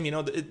that game. You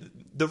know,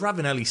 the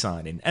Ravanelli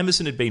signing,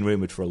 Emerson had been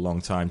rumoured for a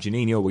long time.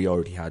 Juninho we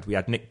already had. We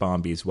had Nick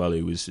Barmby as well,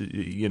 who was,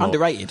 you know...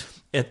 underrated.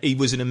 He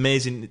was an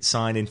amazing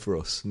signing for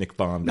us, Nick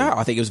Barmby. No,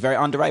 I think he was a very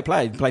underrated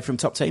player. He played from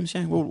top teams,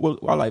 yeah.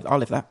 I'll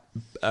live that.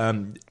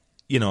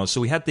 You know,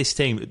 so we had this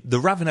team. The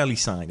Ravanelli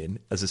signing,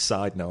 as a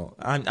side note,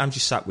 I'm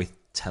just sat with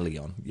telly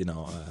on, you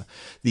know,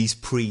 these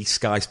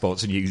pre-Sky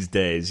Sports News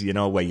days, you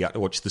know, where you had to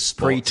watch the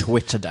sport.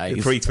 Pre-Twitter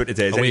days. Pre-Twitter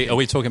days. Are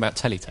we talking about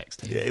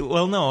teletext? Yeah,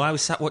 well, no, I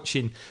was sat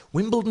watching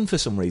Wimbledon for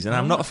some reason.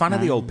 I'm not a fan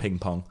of the old ping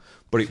pong,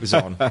 but it was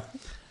on.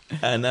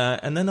 And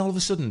then all of a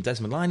sudden,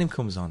 Desmond Lynam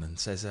comes on and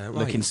says... right,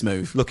 looking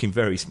smooth. Looking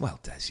very... Well,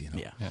 Des, you know.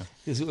 Yeah.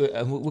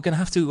 We're going to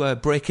have to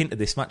break into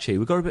this match here.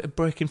 We've got a bit of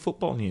breaking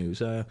football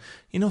news.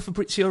 You know,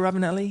 Fabrizio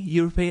Ravanelli,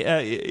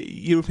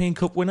 European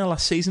Cup winner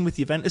last season with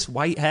Juventus,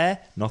 white hair,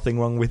 nothing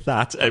wrong with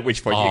that. At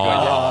which point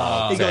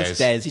he goes,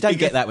 Des. You don't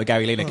get that with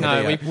Gary Lineker.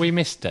 No, we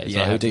missed Des.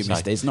 Yeah, we do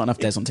miss Des. Not enough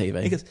Des on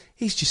TV. He goes,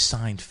 he's just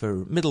signed for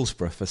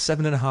Middlesbrough for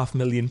 £7.5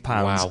 million.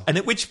 Wow. And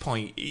at which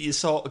point you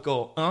sort of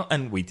go,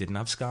 and we didn't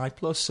have Sky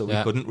Plus, so we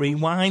couldn't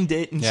rewind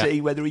it and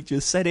see whether he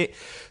just said it.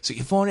 So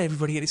you phone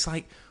everybody and it's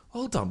like,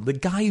 hold on, the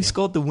guy who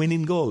scored the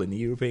winning goal in the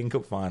European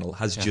Cup final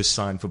has just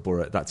signed for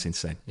Borough. That's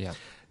insane. Yeah.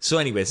 So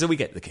anyway, so we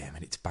get the game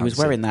and it's bouncing. He was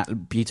wearing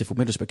that beautiful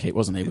Middlesbrough kit,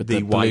 wasn't he? With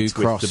the white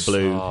blue cross. with the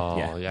blue.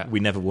 Oh, yeah. We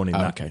never won in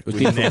that. Okay. It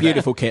was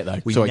beautiful kit, though.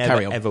 We Sorry, never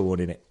carry on. ever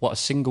won in it. What, a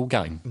single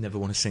game? Never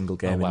won a single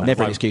game. wow. in that.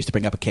 Never an excuse to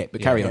bring up a kit, but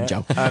carry on,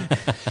 Joe.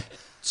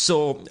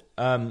 So,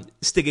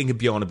 Stiging and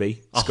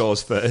Bjornaby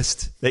scores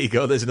first. There you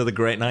go. There's another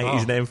great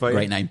 90s name for you.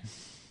 Great name.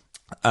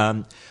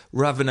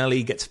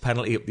 Ravanelli gets a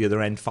penalty up the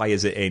other end,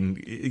 fires it in.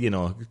 You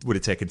know, would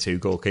have taken two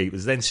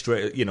goalkeepers. Then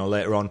straight, you know,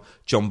 later on,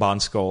 John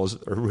Barnes scores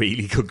a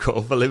really good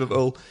goal for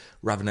Liverpool.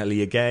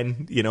 Ravanelli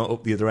again, you know,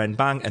 up the other end,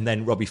 bang, and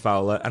then Robbie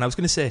Fowler. And I was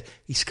going to say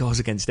he scores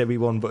against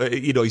everyone, but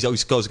you know, he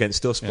always scores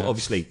against us. But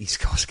obviously, he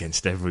scores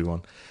against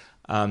everyone.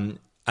 And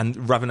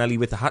Ravanelli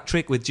with the hat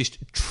trick, with just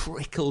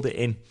trickled it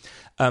in.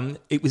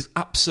 It was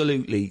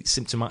absolutely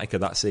symptomatic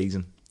of that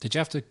season. Did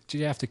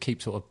you have to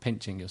keep sort of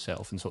pinching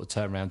yourself and sort of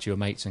turn around to your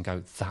mates and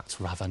go, "That's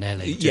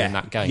Ravanelli" during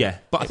that game? Yeah,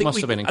 but I think must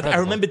have been incredible.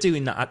 I remember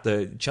doing that at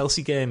the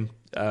Chelsea game.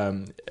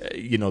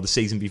 You know, the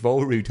season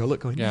before, Ruud Gullit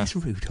going, "He's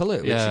Ruud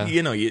Gullit." Yeah.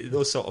 You know,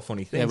 those sort of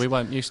funny things. Yeah, we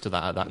weren't used to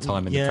that at that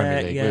time in the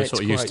Premier League. We were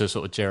sort of used to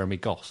sort of Jeremy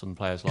Goss and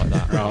players like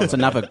that. It's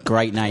another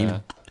great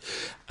name.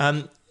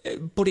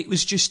 But it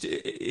was just,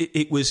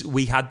 it was.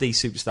 We had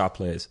these superstar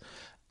players.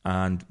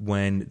 And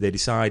when they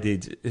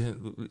decided,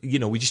 you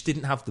know, we just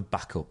didn't have the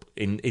backup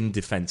in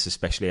defence,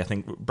 especially. I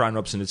think Brian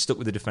Robson had stuck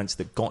with the defence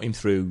that got him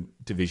through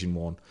Division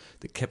 1,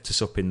 that kept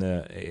us up in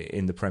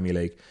the Premier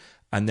League.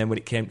 And then when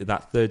it came to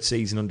that third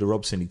season under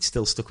Robson, he'd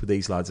still stuck with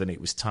these lads, and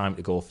it was time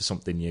to go for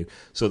something new.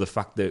 So the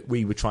fact that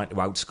we were trying to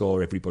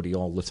outscore everybody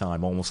all the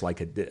time, almost like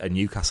a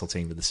Newcastle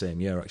team of the same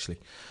year, actually.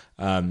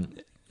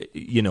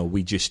 You know,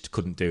 we just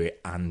couldn't do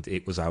it, and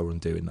it was our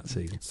undoing that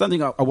season.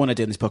 Something I want to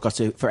do in this podcast,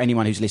 too, for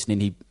anyone who's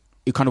listening,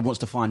 who kind of wants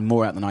to find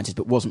more out of the 90s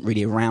but wasn't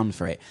really around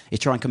for it, is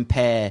try and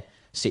compare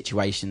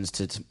situations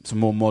to some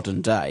more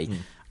modern day.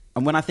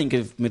 And when I think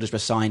of Middlesbrough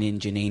signing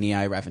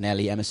Juninho,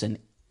 Ravanelli, Emerson,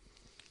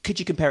 could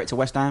you compare it to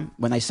West Ham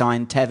when they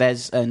signed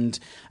Tevez and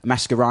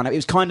Mascherano? It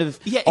was kind of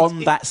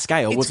on that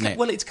scale, wasn't it?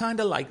 Well, it's kind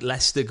of like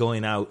Leicester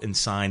going out and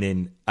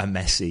signing a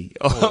Messi.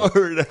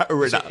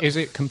 Is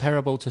it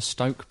comparable to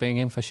Stoke being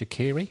in for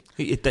Shaqiri?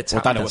 I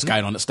don't know what's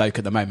going on at Stoke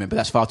at the moment, but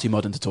that's far too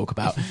modern to talk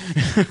about.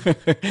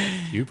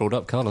 You brought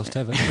up Carlos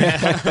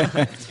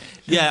Tevez.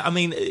 Yeah, I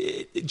mean,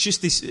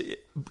 just this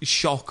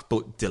shock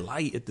but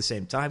delight at the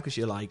same time, because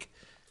you're like,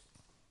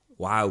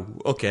 wow,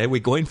 okay, we're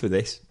going for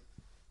this.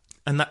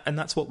 And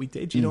that's what we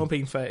did, you know,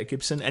 being fair to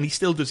Gibson. And he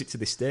still does it to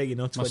this day, you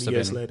know, 20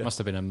 years later. Must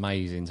have been an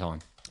amazing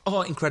time.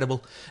 Oh,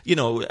 incredible. You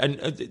know, and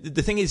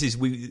the thing is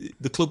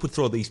the club would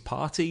throw these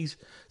parties.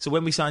 So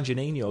when we signed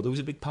Juninho, there was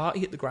a big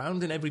party at the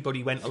ground and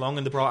everybody went along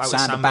and they brought out a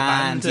samba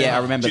band. Yeah,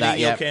 I remember that.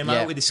 Juninho came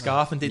out with his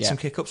scarf and did some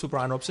kick-ups with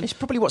Brian Robson. It's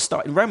probably what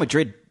started... Real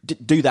Madrid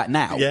do that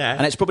now. Yeah.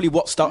 And it's probably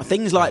what started...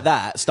 Things like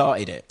that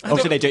started it.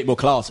 Obviously, they do it more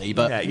classy,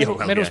 but...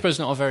 Middlesbrough's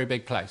not a very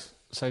big place.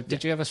 So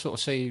did you ever sort of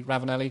see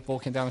Ravanelli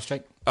walking down the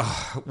street?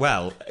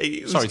 Well...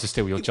 Sorry to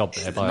steal your job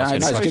there. No,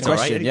 it's a good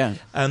question, yeah.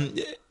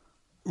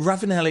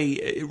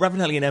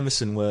 Ravanelli and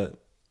Emerson were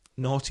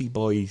naughty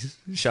boys,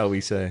 shall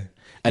we say.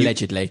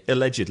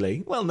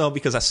 Allegedly. Well, no,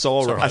 because I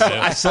saw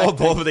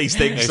both of these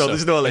things, so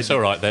there's no allegedly. It's all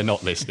right, they're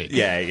not listening.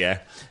 Yeah.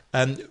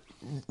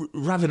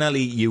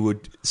 Ravenelli you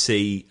would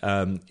see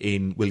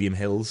in William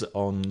Hills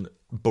on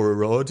Borough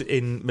Road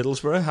in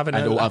Middlesbrough, and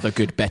all other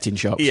good betting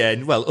shops. Yeah,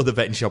 well, other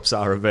betting shops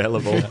are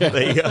available.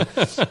 There you go.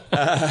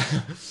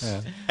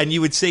 And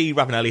you would see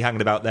Ravenelli hanging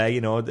about there,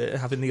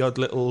 having the odd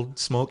little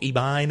smoky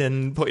bine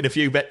and putting a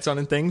few bets on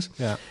and things.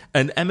 Yeah.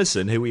 And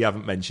Emerson, who we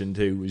haven't mentioned,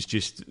 who was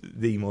just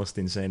the most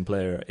insane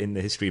player in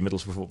the history of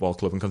Middlesbrough Football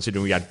Club, and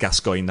considering we had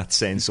Gascoigne, that's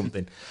saying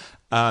something.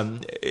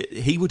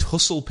 He would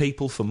hustle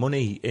people for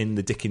money in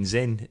the Dickens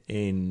Inn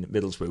in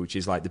Middlesbrough, which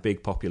is like the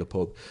big popular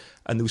pub,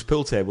 and there was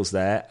pool tables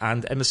there,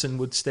 and Emerson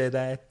would stay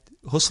there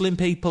hustling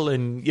people,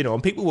 and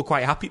people were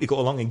quite happy to go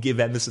along and give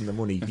Emerson the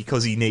money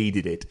because he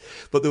needed it,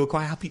 but they were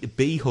quite happy to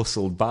be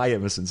hustled by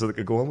Emerson so they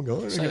could go home and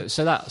go.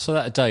 So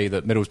that day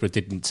that Middlesbrough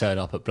didn't turn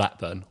up at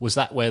Blackburn, was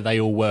that where they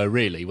all were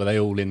really? Were they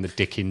all in the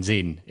Dickens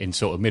Inn in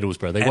sort of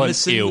Middlesbrough? They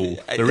Emerson, weren't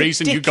ill. The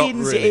reason Dickens you got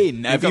really,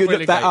 Inn. Have you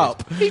looked that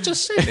up? He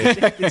just said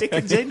it.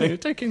 Dickens Inn.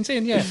 Dickens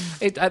Inn, yeah.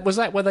 Was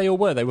that where they all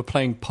were? They were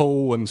playing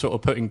pool and sort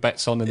of putting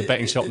bets on in the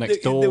betting shop next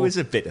door. There was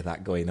a bit of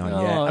that going on.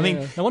 Yeah, I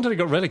mean, no wonder they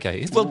got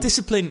relegated. Well,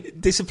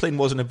 discipline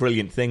wasn't a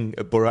brilliant thing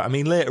at Borough. I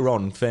mean, later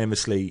on,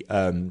 famously...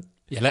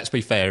 let's be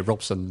fair,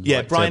 Robson...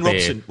 Brian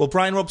Robson. Well,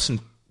 Brian Robson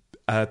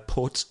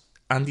put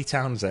Andy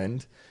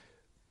Townsend,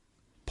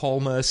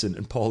 Paul Merson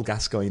and Paul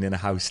Gascoigne in a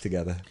house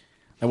together.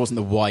 That wasn't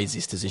the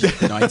wisest decision of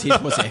the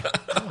 90s, was it?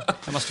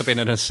 That must have been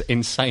an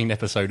insane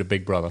episode of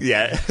Big Brother.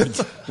 Yeah.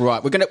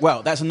 Right, we're going to...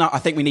 Well, that's enough. I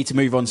think we need to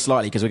move on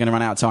slightly because we're going to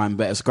run out of time,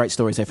 but it's great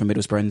stories there from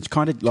Middlesbrough, and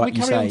kind of like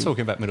you say... Can we carry on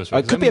talking about Middlesbrough?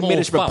 It could be a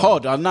Middlesbrough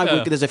pod. I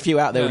know there's a few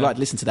out there who'd like to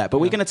listen to that, but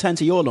we're going to turn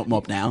to your lot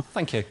mob now.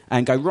 Thank you.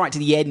 And go right to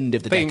the end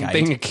of the decade.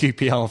 Being a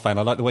QPR fan,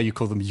 I like the way you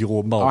call them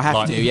your mob. I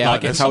have to, I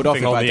get told off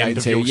if I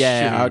don't to.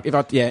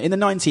 In the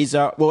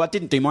 90s, I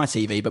didn't do my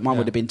TV, but mine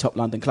would have been Top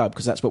London Club,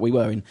 because that's what we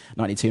were in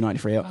 92,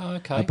 93,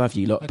 above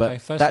you lot.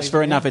 But that's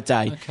for another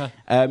day. Okay.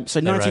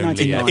 So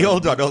 1999...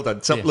 Hold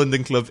on. Top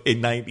London Club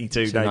in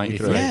 92,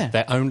 93. Yeah.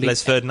 Their only...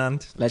 Les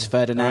Ferdinand. Their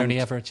only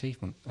ever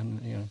achievement.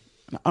 And,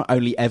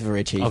 only ever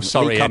achievement. Oh,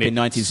 sorry. League Cup in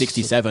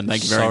 1967,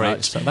 thank you very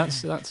much. So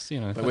that's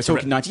But we're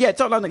talking 90... Yeah,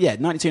 Top London,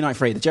 92,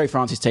 93. The Joe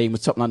Francis team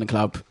was Top London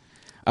Club.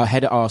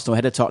 Head of Arsenal,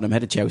 head of Tottenham,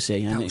 head of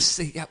Chelsea.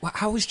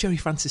 How has Joey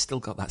Francis still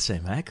got that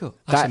same haircut?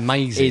 That's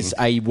amazing. Is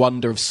a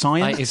wonder of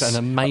science. That is an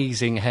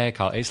amazing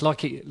haircut. It's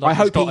like he's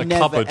hope got a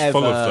cupboard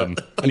full of them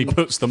and he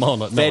puts them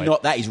on at night. They're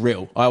not. That is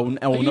real. Are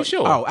you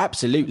sure? Oh,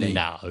 absolutely.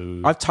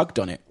 No. I've tugged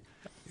on it.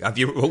 Have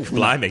you? Oh,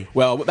 blimey.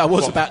 Well, that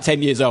was about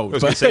 10 years old.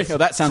 But,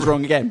 that sounds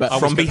wrong again. But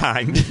from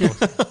behind.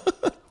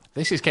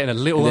 This is getting a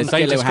little on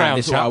dangerous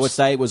ground. I would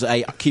say it was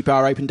a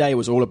QPR open day. It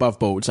was all above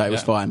board, so it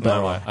was fine.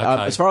 But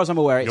as far as I'm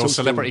aware, it's your all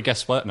celebrity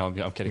guest work. No,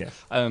 I'm kidding.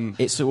 Yeah.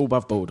 It's all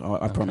above board.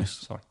 I promise.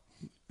 Sorry.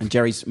 And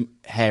Jerry's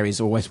hair is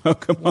always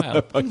welcome on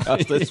the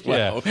podcast as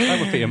well. That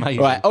would be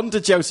amazing. Right, on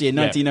to Chelsea in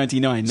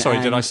 1999.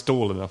 Sorry, did I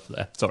stall enough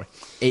there? Sorry.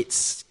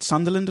 It's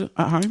Sunderland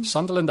at home.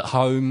 Sunderland at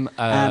home.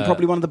 And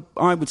probably one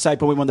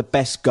of the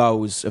best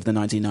goals of the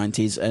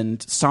 1990s,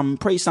 and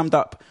pretty summed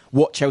up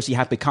what Chelsea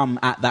had become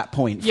at that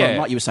point. From,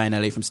 like you were saying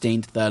earlier, from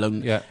Steen to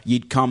Thurlong.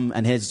 You'd come,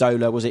 and here's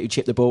Zola, was it, who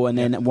chipped the ball, and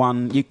then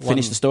you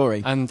finished the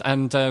story. And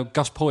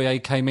Gus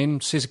Poyet came in,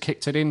 scissor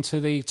kicked it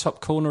into the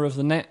top corner of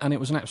the net, and it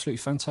was an absolutely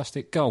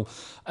fantastic goal.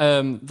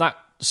 That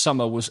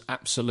summer was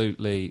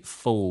absolutely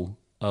full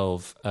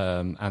of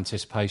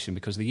anticipation,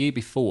 because the year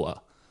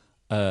before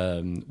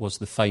was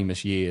the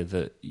famous year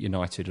that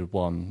United had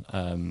won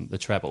the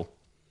treble,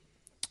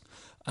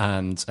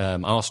 and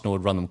Arsenal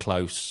had run them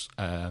close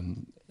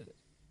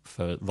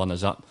for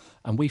runners-up,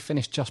 and we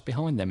finished just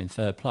behind them in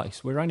third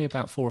place. We were only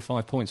about 4 or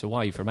 5 points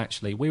away from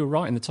we were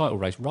right in the title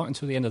race right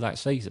until the end of that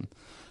season.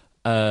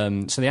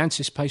 So the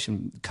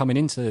anticipation coming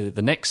into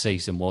the next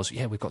season was,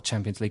 we've got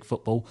Champions League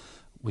football,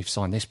 we've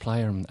signed this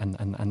player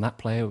and that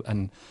player,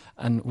 and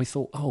we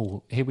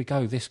thought, here we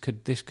go, this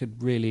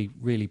could really,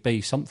 really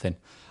be something.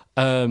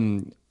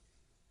 The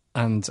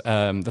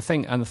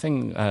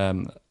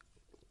thing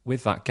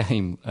with that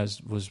game,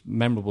 as was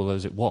memorable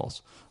as it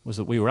was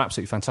that we were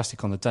absolutely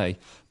fantastic on the day,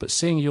 but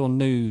seeing your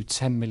new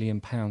 £10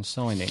 million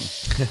signing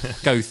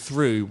go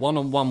through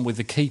one-on-one with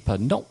the keeper,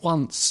 not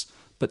once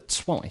but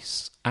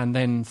twice, and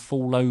then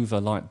fall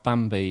over like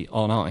Bambi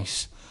on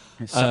ice.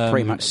 It's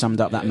pretty much summed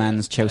up that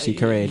man's Chelsea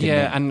career, didn't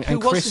it?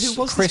 And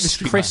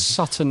Chris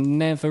Sutton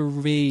never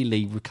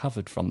really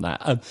recovered from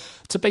that.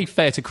 To be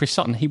fair to Chris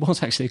Sutton, he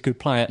was actually a good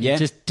player. Yeah. He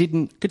just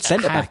didn't... Good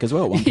centre-back as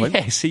well at one point.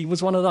 Yes, he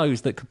was one of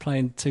those that could play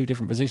in two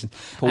different positions.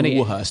 Paul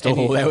Warhurst, there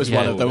was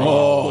one of them.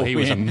 He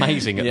was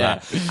amazing at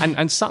that.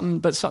 And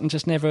Sutton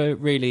just never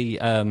really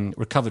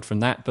recovered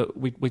from that. But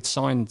we'd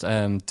signed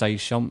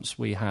Deschamps,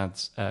 we had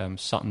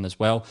Sutton as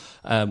well.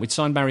 We'd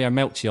signed Mario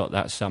Melchiot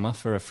that summer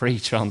for a free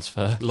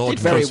transfer. Did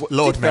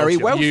very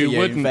well you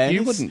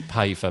wouldn't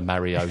pay for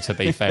Mario, to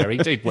be fair.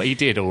 He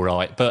did all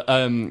right, but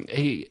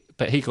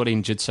but he got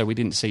injured, so we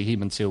didn't see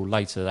him until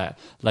later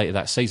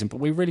that season.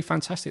 But we were really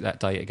fantastic that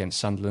day against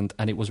Sunderland,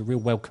 and it was a real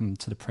welcome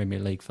to the Premier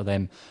League for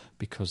them,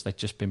 because they'd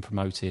just been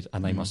promoted,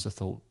 and they must have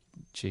thought,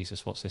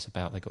 Jesus, what's this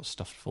about? They got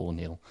stuffed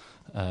 4-0.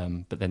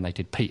 But then they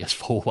did beat us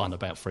 4-1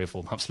 about 3 or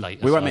 4 months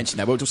later. We won't mention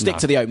that. We'll stick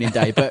to the opening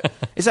day. But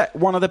is that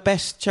one of the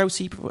best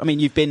Chelsea? I mean,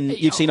 you've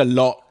seen a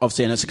lot of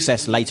seeing a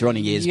success later on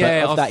in years,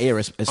 but of that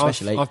era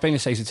especially. I've been a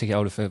season ticket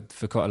holder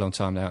for quite a long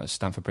time now at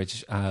Stamford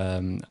Bridge,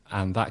 and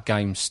that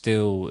game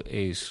still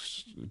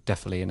is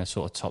definitely in a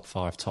sort of top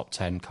 5, top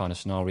 10 kind of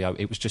scenario.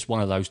 It was just one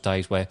of those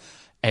days where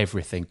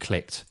everything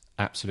clicked.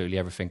 Absolutely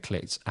everything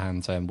clicked,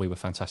 and we were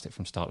fantastic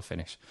from start to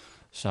finish.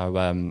 So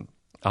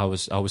I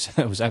was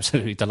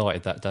absolutely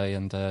delighted that day,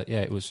 and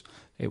it was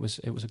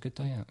a good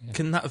day out. Yeah.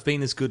 Can that have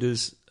been as good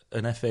as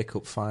an FA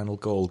Cup final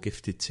goal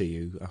gifted to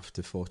you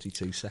after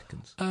 42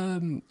 seconds?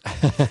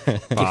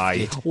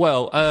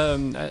 Well,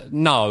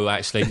 no,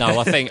 actually, no.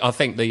 I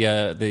think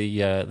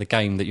the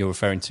game that you're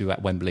referring to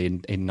at Wembley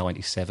in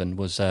 '97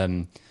 was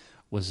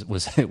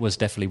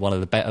definitely one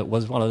of the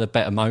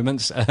better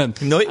moments.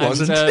 No, it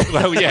wasn't.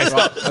 Well, yes,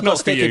 right.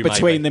 not for you,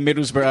 between maybe.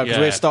 The Middlesbrough. Yeah.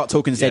 We'll start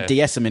talking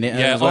ZDS a minute.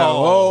 Yeah. As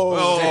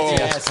well.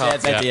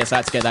 ZDS. I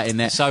had to get that in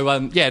there. So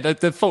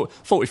the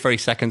 43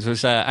 seconds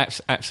was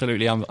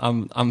absolutely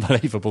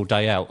unbelievable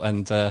day out,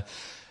 and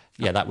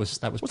that was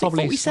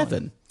probably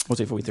 47. Was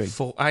it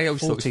 43? I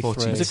always thought it was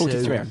 42. Was it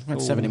 43? I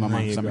had 7 in my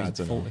mind for some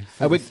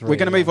reason. We're going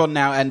to move on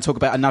now and talk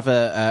about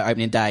another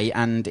opening day,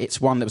 and it's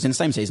one that was in the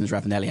same season as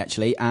Ravanelli,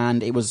 actually,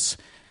 and it was...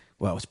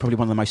 Well, it's probably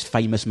one of the most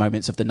famous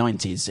moments of the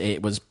 90s.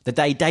 It was the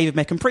day David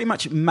Beckham pretty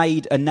much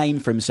made a name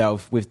for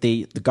himself with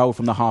the goal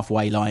from the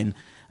halfway line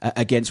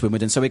against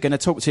Wimbledon. So we're going to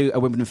talk to a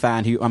Wimbledon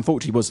fan who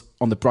unfortunately was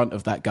on the brunt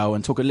of that goal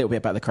and talk a little bit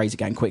about the crazy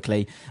game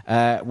quickly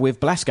with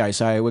Blasco.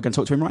 So we're going to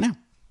talk to him right now.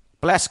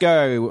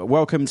 Blasco,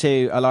 welcome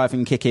to Alive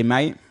and Kicking,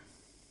 mate.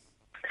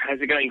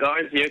 How's it going,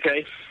 guys? You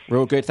okay? We're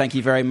all good, thank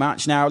you very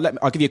much. Now,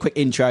 I'll give you a quick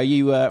intro.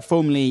 You were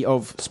formerly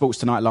of Sports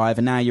Tonight Live,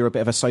 and now you're a bit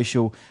of a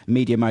social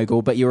media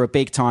mogul, but you're a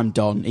big-time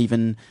Don,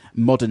 even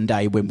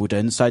modern-day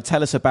Wimbledon. So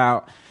tell us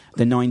about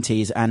the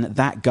 90s and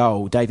that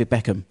goal, David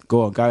Beckham.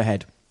 Go on, go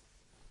ahead.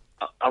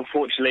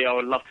 Unfortunately, I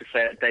would love to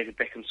say that David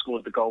Beckham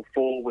scored the goal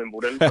for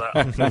Wimbledon, but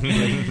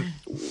unfortunately,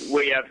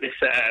 we had this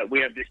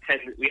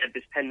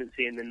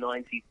tendency in the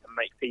 90s to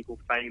make people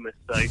famous.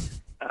 So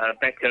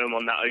Beckham,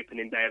 on that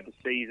opening day of the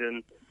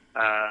season,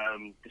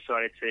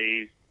 decided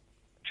to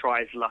try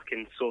his luck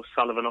and saw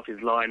Sullivan off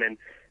his line, and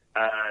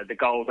the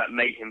goal that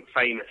made him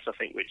famous, I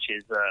think, which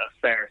is a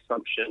fair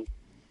assumption.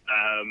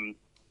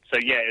 So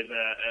yeah, it was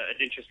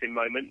an interesting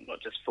moment, not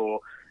just for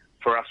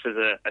us as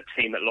a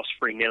team that lost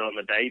 3-0 on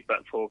the day,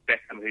 but for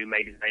Beckham, who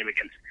made his name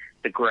against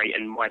the great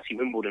and mighty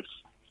Wimbledon.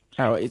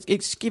 Oh, it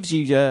gives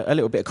you a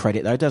little bit of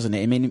credit, though, doesn't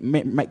it? I mean,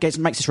 it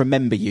makes us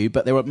remember you,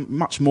 but there were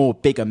much more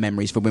bigger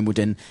memories for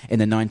Wimbledon in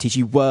the 90s.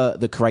 You were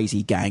the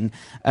crazy gang.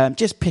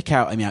 Just pick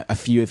out a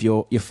few of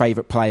your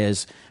favourite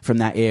players from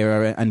that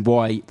era and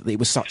why it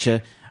was such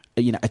a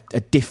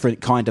different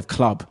kind of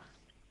club.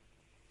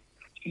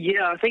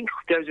 Yeah, I think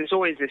there's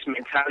always this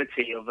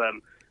mentality of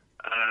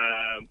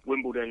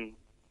Wimbledon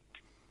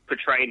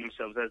portraying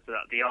themselves as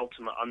the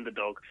ultimate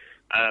underdog.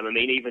 The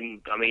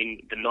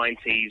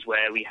 90s,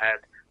 where we had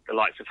the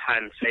likes of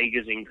Hans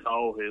Segers in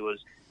goal, who was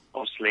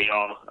obviously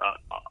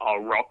our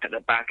rock at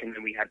the back, and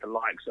then we had the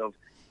likes of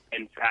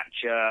Ben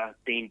Thatcher,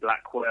 Dean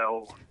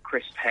Blackwell,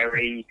 Chris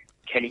Perry,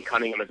 Kenny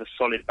Cunningham as a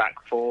solid back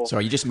four.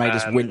 Sorry, you just made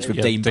us wince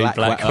with Dean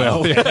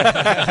Blackwell. Yeah.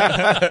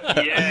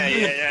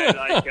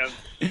 Like a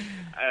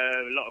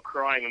lot of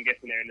crying, I'm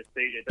guessing, there in the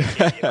studio. Don't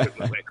get your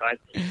equipment wet, guys.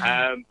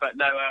 But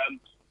no.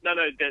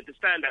 The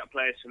standout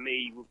players for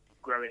me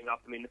growing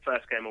up, the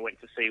first game I went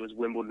to see was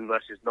Wimbledon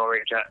versus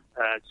Norwich at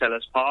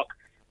Selhurst Park,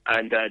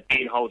 and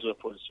Dean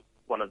Holdsworth was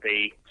one of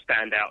the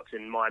standouts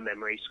in my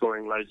memory,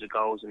 scoring loads of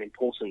goals and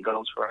important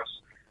goals for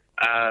us.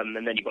 And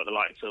then you've got the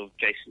likes of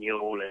Jason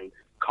Ewell and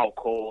Cole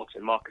Court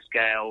and Marcus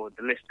Gale.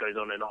 The list goes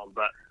on and on,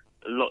 but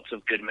lots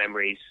of good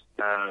memories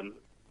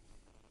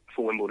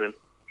for Wimbledon.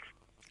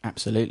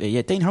 Absolutely,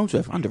 yeah. Dean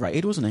Holdsworth,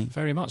 underrated, wasn't he?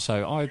 Very much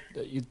so.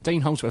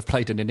 Dean Holdsworth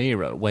played in an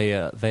era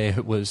where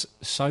there was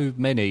so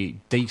many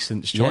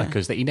decent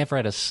strikers that he never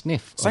had a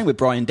sniff. Same with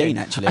Brian Dean,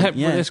 actually. Well,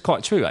 that's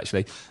quite true,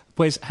 actually.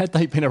 Whereas had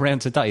they been around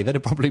today, they'd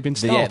have probably been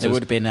starters. Yeah, there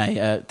would have been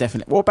a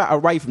definite. What about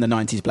away from the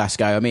 90s,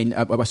 Blasco?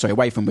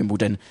 Away from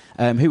Wimbledon.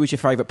 Who was your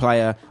favourite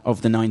player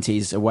of the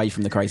 90s away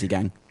from the crazy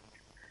gang?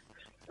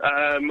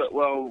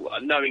 Well,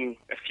 knowing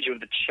a few of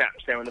the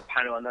chaps there on the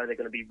panel, I know they're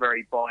going to be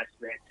very biased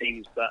in their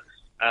teams, but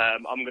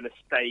I'm going to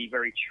stay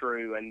very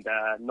true and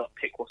not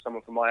pick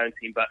someone from my own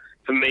team. But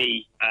for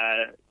me,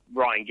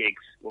 Ryan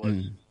Giggs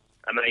was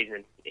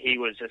amazing. He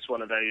was just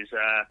one of those.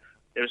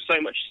 There was so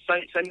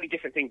many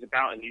different things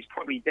about him. He's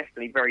probably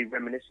definitely very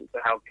reminiscent to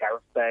how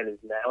Gareth Bale is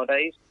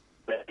nowadays.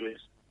 But he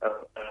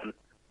was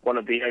one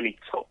of the only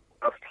top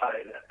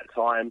players at the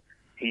time.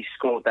 He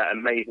scored that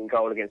amazing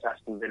goal against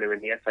Aston Villa in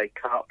the FA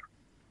Cup.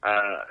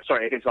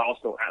 Against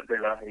Arsenal at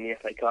Villa in the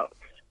FA Cup.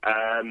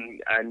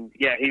 And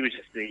yeah, he was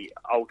just the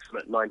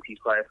ultimate 90s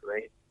player for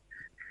me.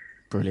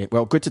 Brilliant.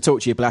 Well, good to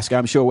talk to you, Blasco.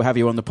 I'm sure we'll have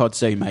you on the pod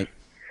soon, mate.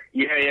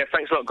 Yeah.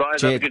 Thanks a lot,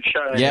 guys. Have a good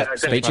show. Yeah,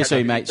 speak to you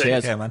soon, mate.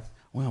 Cheers. Yeah, man.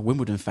 Well,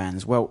 Wimbledon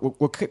fans. Well,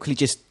 we'll quickly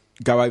just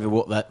go over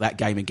what that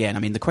game again. I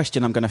mean, the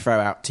question I'm going to throw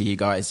out to you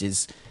guys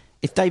is,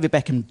 if David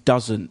Beckham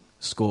doesn't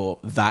score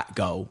that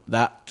goal,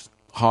 that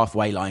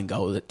halfway line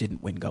goal that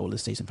didn't win goal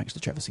this season, thanks to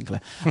Trevor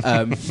Sinclair.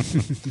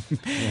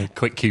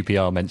 Quick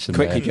QPR mention.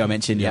 QPR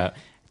mention, yeah.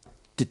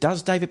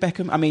 Does David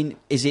Beckham, I mean,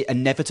 is it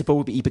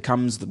inevitable that he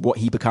becomes what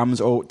he becomes,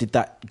 or did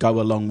that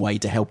go a long way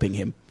to helping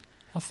him?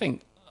 I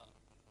think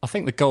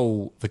the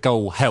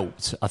goal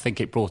helped. I think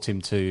it brought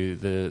him to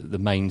the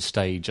main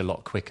stage a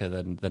lot quicker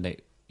than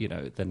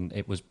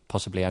it was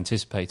possibly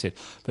anticipated.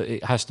 But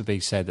it has to be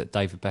said that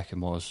David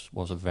Beckham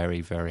was a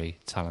very, very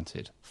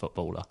talented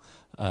footballer.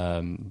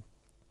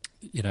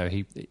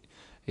 He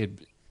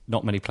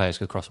not many players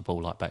could cross a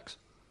ball like Becks.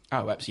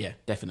 Oh, yeah,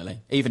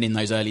 definitely. Even in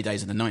those early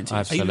days of the 90s.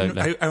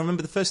 Absolutely. I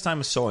remember the first time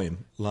I saw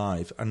him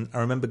live, and I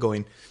remember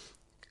going,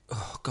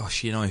 oh,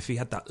 gosh, if he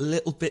had that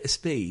little bit of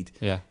speed,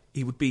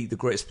 he would be the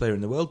greatest player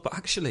in the world. But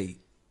actually,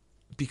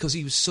 because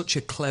he was such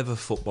a clever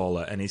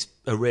footballer and his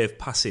array of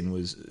passing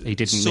was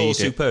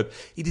superb,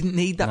 he didn't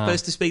need that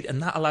burst of speed,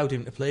 and that allowed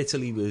him to play till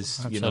he was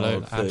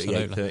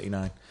 38,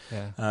 39.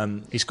 Yeah.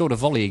 He scored a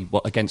volley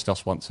against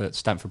us once at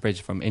Stamford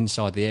Bridge from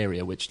inside the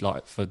area, which,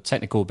 like, for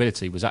technical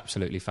ability, was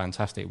absolutely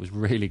fantastic. It was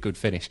really good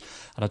finish,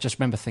 and I just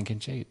remember thinking,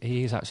 gee,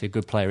 he is actually a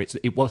good player.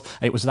 It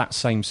was that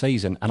same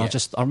season, and I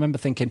remember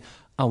thinking,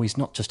 oh, he's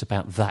not just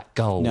about that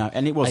goal. No,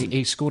 and it wasn't.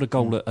 He scored a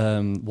goal at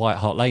White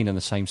Hart Lane in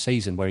the same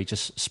season where he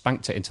just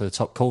spanked it into the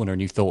top corner,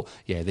 and you thought,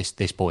 yeah,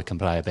 this boy can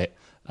play a bit.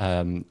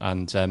 And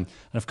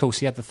of course,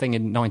 he had the thing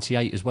in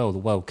 '98 as well, the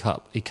World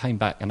Cup. He came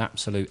back an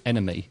absolute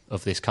enemy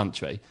of this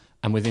country,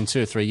 and within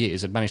 2 or 3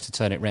 years had managed to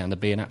turn it round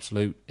and be an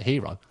absolute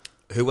hero.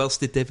 Who else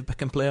did David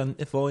Beckham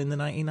play for in the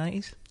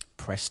 1990s?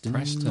 Preston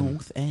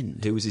North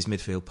End. Who was his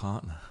midfield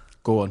partner?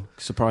 Go on,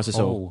 surprise us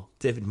all.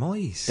 David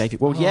Moyes. He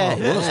was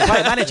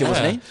player manager,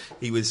 wasn't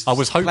he? He was. I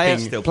was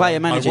hoping player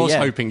manager. I was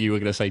hoping you were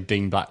going to say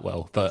Dean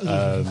Blackwell, but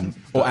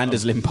or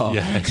Anders Limpar.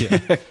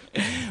 Yeah.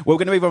 We're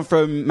going to move on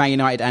from Man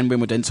United and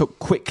Wimbledon. Talk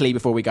quickly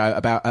before we go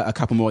about a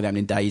couple more of them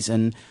in days.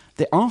 And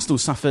the Arsenal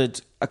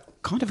suffered a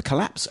kind of a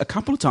collapse a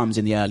couple of times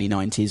in the early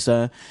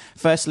 90s.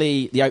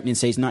 Firstly, the opening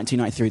season,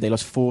 1993, they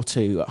lost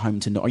 4-2 at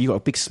home to Norwich. Oh, you got a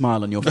big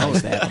smile on your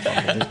face there.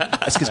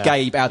 That's because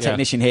Gabe, our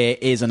technician here,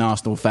 is an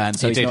Arsenal fan.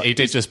 So he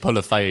did just pull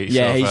a face.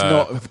 Yeah, he's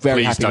not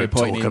very happy with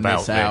pointing about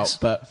this out.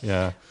 But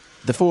yeah.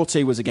 The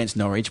 4-2 was against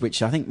Norwich,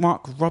 which I think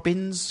Mark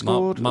Robbins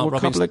scored a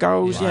couple of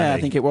goals. Yeah, I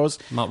think it was.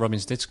 Mark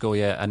Robbins did score,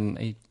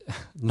 and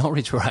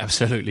Norwich were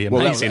absolutely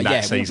amazing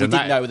that season. We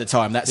didn't know at the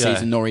time. That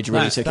season, Norwich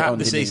really took it on.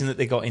 The season that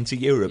they got into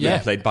Europe, they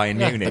played Bayern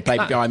Munich. They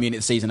played Bayern Munich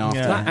the season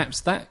after.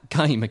 That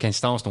game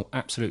against Arsenal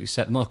absolutely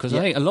set them off, because I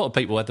think a lot of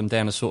people had them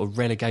down as sort of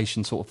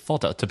relegation sort of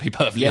fodder, to be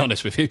perfectly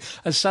honest with you.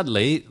 And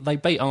suddenly, they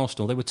beat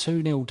Arsenal. They were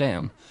 2-0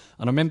 down.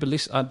 And I remember,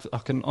 I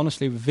can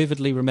honestly,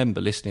 vividly remember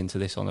listening to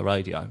this on the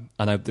radio.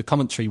 And the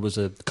commentary was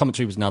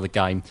another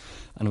game,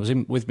 and I was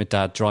with my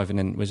dad driving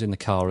in. Was in the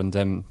car,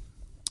 and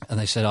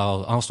they said,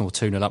 "Oh, Arsenal were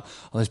 2-0 up.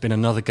 Oh, there's been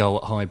another goal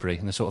at Highbury,"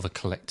 and there's sort of a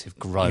collective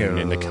groan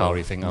in the car.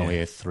 You think, "Oh,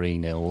 yeah,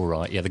 3-0, all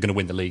right, yeah, they're going to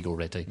win the league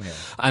already." Yeah.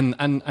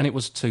 And it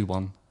was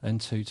 2-1, then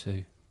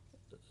 2-2,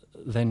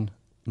 then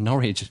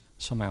Norwich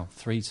somehow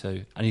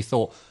 3-2, and you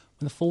thought,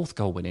 when the fourth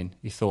goal went in,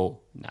 you thought,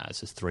 "Nah,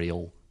 this is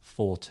 3-all,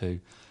 4-2."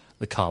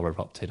 The car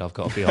erupted, I've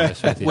got to be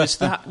honest with you. Was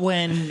that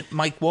when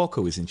Mike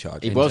Walker was in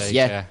charge? It was,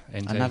 yeah.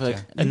 Indeed.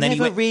 And then he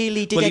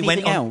really did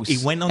anything else.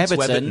 He went on to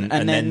Everton,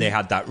 and then they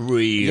had that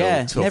real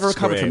tough never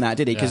recovered scrape from that,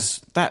 did he?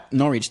 Because that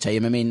Norwich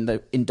team, I mean,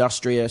 the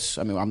industrious,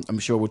 I mean, I'm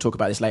sure we'll talk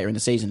about this later in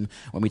the season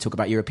when we talk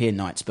about European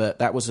nights, but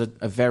that was a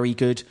very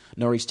good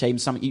Norwich team.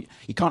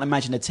 You can't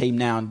imagine a team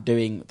now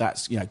doing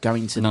that,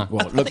 going to,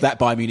 that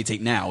Bayern Munich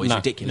team now is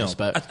ridiculous.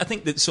 No. But I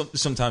think that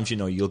sometimes,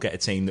 you'll get a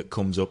team that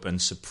comes up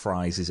and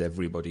surprises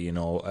everybody,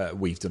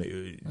 we've done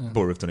it.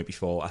 Borough have done it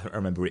before. I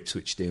remember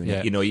Ipswich doing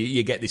it.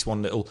 You get this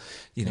one little.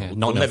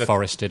 Nottingham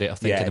Forest did it. I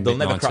think. Yeah, in the they'll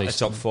never crack the mid-90s.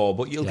 top four,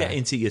 but you'll get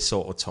into your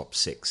sort of top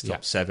 6,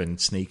 top 7,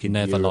 sneaking.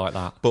 Never Europe. like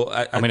that.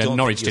 But I mean, don't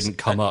Norwich think didn't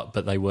come up,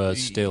 but they were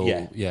still.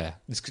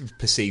 It's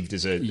perceived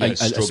as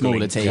a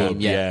smaller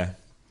team. Yeah.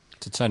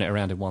 To turn it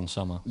around in one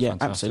summer. Yeah,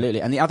 Fantastic.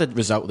 absolutely. And the other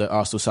result that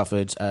Arsenal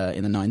suffered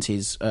in the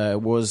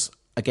 90s was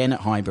again at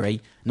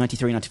Highbury,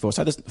 93-94.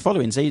 So the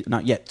following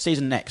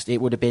season next,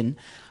 it would have been.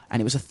 And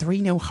it was a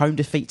 3-0 home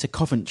defeat to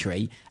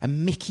Coventry,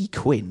 and Mickey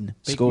Quinn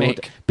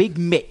Big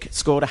Mick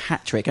scored a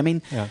hat-trick. I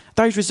mean,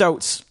 those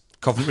results...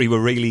 Coventry were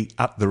really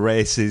at the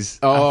races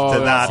after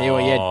that. See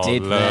what you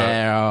did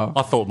there. Oh.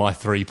 I thought my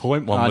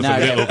 3-point one was a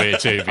little bit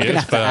dubious. I'm going to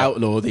have to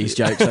outlaw these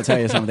jokes, I'll tell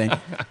you something.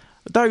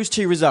 Those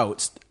two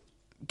results,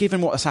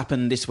 given what has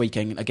happened this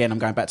weekend, again, I'm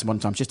going back to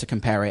modern times just to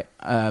compare it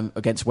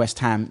against West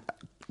Ham,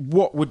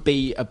 what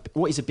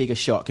is a bigger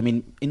shock? I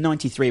mean, in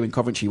 93 when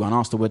Coventry won,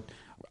 Arsenal were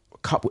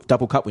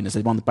double cup winners.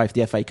 They won both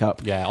the FA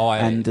Cup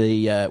and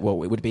the it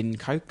would have been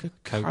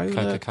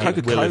Coca-Cola Cup.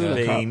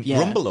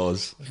 Yeah.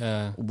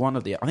 Rumbelows. One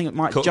of the. I think it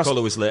might.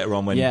 Coca-Cola was later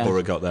on when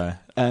Borough got there.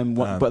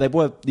 But they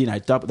were,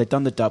 they've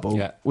done the double.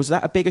 Yeah. Was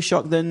that a bigger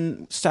shock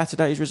than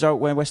Saturday's result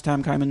where West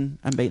Ham came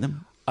and beat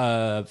them?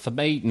 For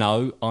me,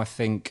 no. I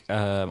think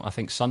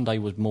Sunday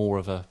was more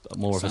of a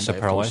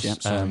surprise.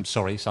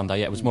 Sunday.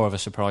 Yeah, it was more of a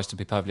surprise, to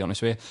be perfectly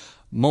honest with you.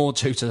 More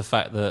due to the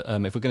fact that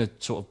if we're going to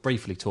sort of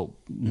briefly talk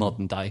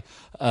modern day,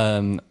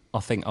 I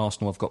think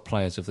Arsenal have got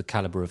players of the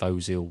calibre of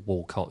Ozil,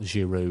 Walcott,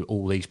 Giroud,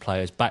 all these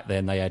players. Back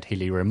then they had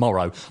Hillier and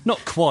Morrow.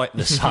 Not quite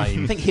the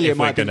same. I think Hillier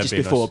might have been just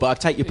before, but I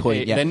take your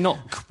point. They're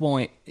not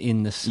quite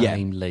in the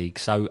same league.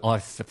 So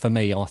for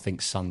me, I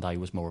think Sunday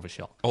was more of a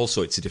shock.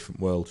 Also, it's a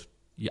different world.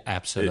 Yeah,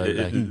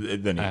 absolutely.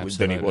 Than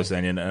it was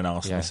then, and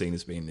Arsenal seen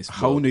as being this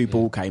whole new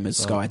ball game, as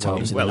Sky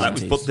told us. Well,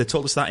 but they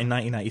told us that in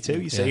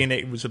 1992. You see, and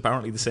it was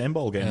apparently the same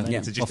ball game.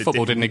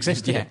 Football didn't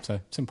exist yet, so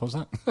simple as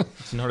that.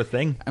 It's not a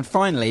thing. And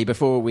finally,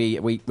 before we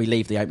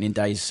leave the opening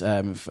days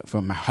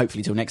from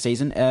hopefully till next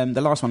season, the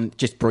last one,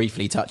 just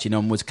briefly touching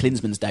on, was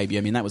Klinsmann's debut.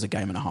 I mean, that was a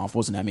game and a half,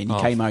 wasn't it? I mean, he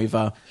came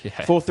over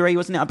 4-3,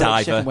 wasn't it?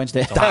 Diver.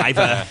 Wednesday.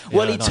 Diver.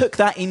 Well, he took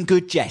that in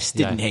good jest,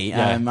 didn't he?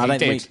 I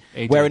think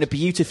wearing a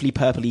beautifully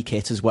purpley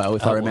kit as well,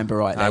 if I remember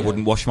right. I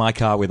wouldn't wash my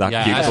car with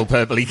that beautiful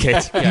purpley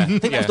kit. I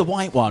think that was the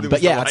white one.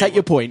 But I take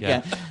your point.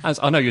 Yeah.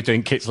 As I know you're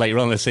doing kits later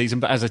on in the season,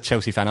 but as a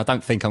Chelsea fan, I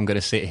don't think I'm going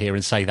to sit here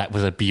and say that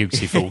was a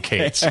beautiful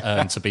kit,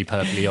 to be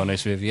perfectly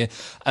honest with you.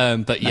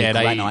 But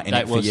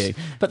that was. For you.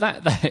 But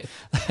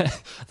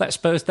that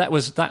Spurs,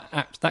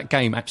 that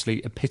game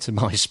actually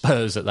epitomised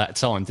Spurs at that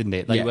time, didn't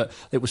it?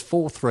 It was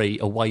 4-3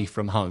 away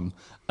from home,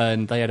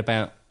 and they had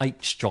about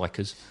 8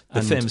 strikers.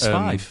 The famous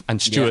 5.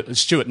 And Stuart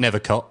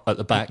Nethercott at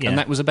the back, and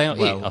that was about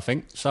it, I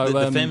think. So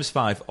the famous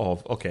 5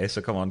 of,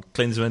 so come on,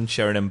 Klinsmann,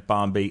 Sheringham,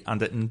 Barnby,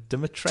 Anderton,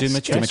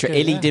 Dimitrescu.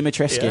 Ili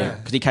Dimitrescu,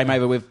 because he came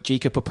over with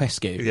Gica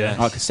Popescu. Yeah.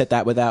 I said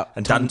that without...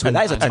 And Dan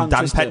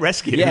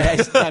Petrescu. Yeah,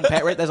 Dan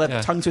Petrescu. There's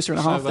a tongue twister and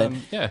a half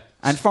there.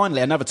 And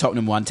finally, another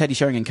Tottenham one. Teddy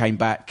Sheringham came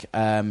back,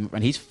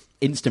 and he's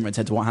instant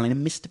return to White Hart Lane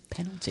and missed a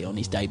penalty on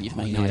his debut for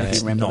Man United. If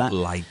you remember not that.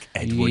 Like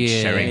Edward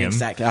Sheringham.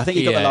 Exactly. I think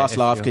he got the last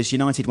laugh because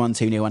United won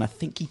 2-0, and I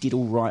think he did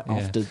all right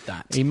after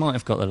that. He might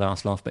have got the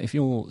last laugh, but if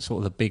you're sort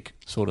of the big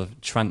sort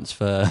of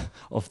transfer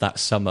of that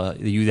summer,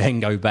 you then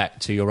go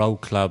back to your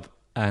old club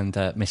and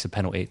miss a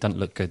penalty. It doesn't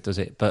look good, does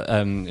it? But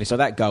so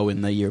that goal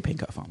in the European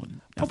Cup final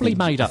probably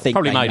made up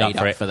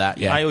for that.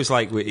 Yeah. I always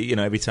like,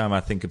 every time I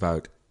think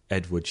about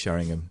Edward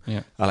Sheringham.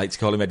 Yeah. I like to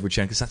call him Edward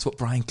Sheringham because that's what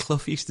Brian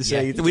Clough used to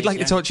say. We'd like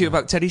to talk to you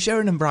about Teddy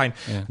Sheringham, Brian.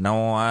 Yeah.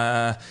 No,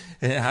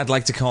 I'd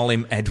like to call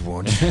him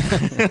Edward.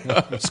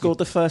 Scored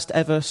the first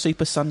ever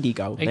Super Sunday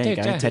goal. There you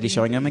go. Teddy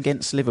Sheringham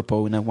against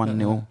Liverpool in a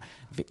 1-0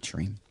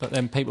 victory. But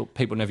then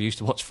people never used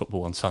to watch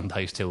football on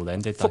Sundays till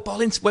then, did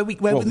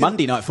they?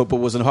 Monday night football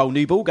was a whole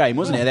new ball game,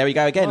 wasn't it? There we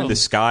go again. The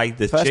Sky,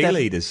 the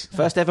cheerleaders.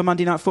 First ever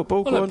Monday night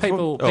football. I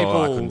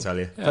couldn't tell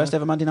you. First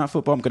ever Monday night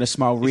football. I'm going to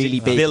smile really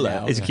big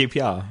Villa? now. Is it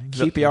QPR?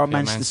 QPR,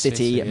 Manchester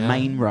City,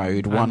 Main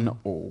Road,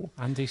 1-1.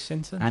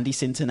 Andy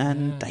Sinton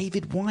and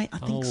David White, I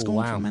think,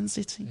 scored for Man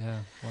City. Yeah,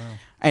 wow.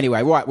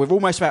 Anyway, right, we're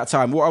almost about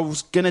time. What I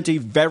was going to do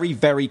very,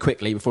 very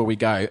quickly before we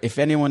go, if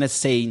anyone has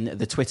seen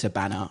the Twitter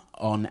banner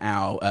on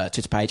our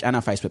Twitter page and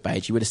our Facebook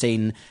page, you would have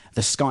seen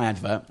the Sky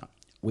advert,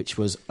 which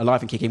was Alive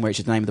and Kicking, which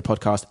is the name of the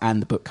podcast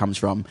and the book comes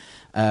from.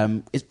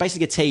 It's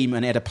basically a team,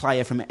 and it had a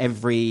player from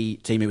every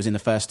team who was in the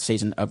first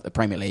season of the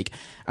Premier League.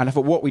 And I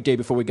thought, what we do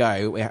before we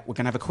go, we're going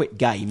to have a quick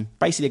game,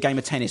 basically a game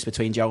of tennis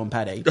between Joel and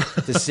Paddy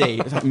to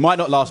see. It might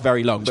not last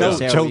very long. But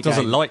Joel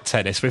doesn't like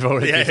tennis. We've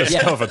already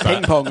discovered that.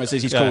 Ping pong, as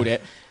he's called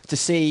it. To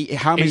see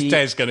how many... Is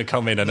Des going to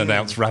come in and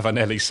announce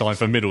Ravanelli signed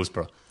for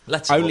Middlesbrough?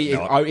 If only.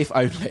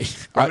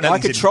 I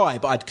could try,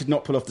 but I could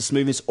not pull off the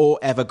smoothest or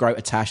ever grow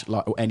a tash,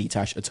 or any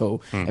tash at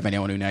all, if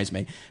anyone who knows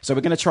me. So we're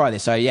going to try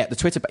this. So the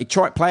Twitter...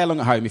 play along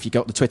at home if you've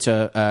got the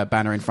Twitter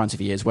banner in front of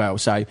you as well.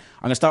 So I'm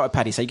going to start with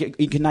Paddy. So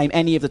you can name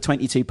any of the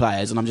 22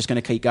 players, and I'm just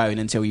going to keep going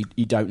until you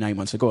don't name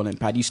one. So go on then,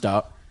 Paddy, you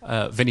start.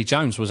 Vinnie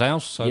Jones was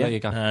ours, so there you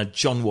go.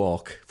 John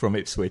Walk from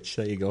Ipswich,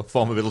 there you go.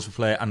 Former Middlesbrough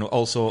player, and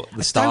also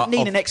the star. I don't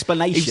need an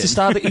explanation. He was the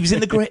star. He was in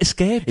The Great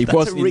Escape. He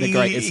was in The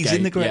Great Escape. He's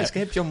in The Great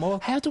Escape, John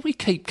Walk. How do we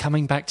keep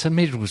coming back to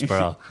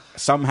Middlesbrough?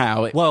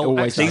 Somehow,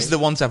 always. These are the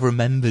ones I've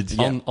remembered.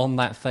 On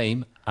that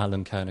theme,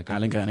 Alan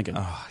Kernigan.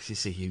 Oh, you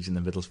see, he was in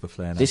the Middlesbrough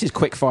player now. This is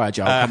quick fire,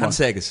 Joel. Come on. Hans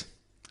Segers.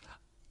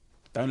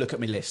 Don't look at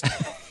my list.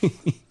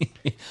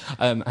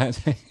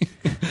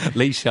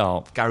 Lee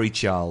Sharp. Gary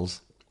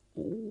Charles.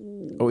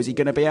 Or is he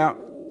going to be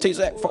out? 2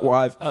 sec,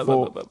 5,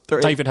 4,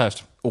 3. David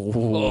Hurst.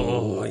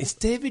 Is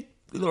David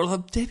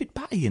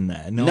Batty in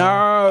there? No. He's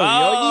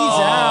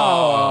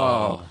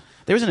out.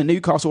 There isn't a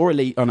Newcastle or a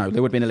Leeds. Oh, no,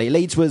 there would have been a Leeds.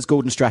 Leeds was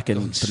Gordon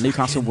Strachan, but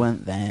Newcastle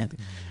weren't there.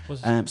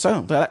 Do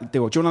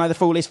you want to know the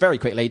full list very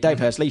quickly? Dave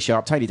Hurst, Lee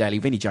Sharp, Tony Daly,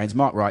 Vinnie Jones,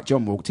 Mark Wright,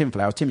 John Walk, Tim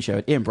Flowers, Tim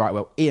Sherwood, Ian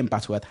Brightwell, Ian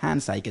Butterworth,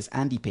 Hans Sagers,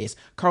 Andy Pearce,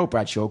 Carl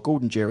Bradshaw,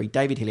 Gordon Jury,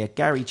 David Hillier,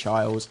 Gary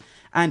Childs,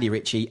 Andy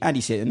Ritchie, Andy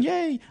Sitton,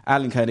 yay,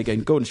 Alan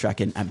Kernigan, Gordon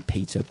Strachan, and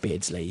Peter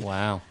Beardsley.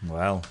 Wow.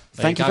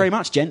 Thank you very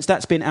much, gents.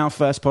 That's been our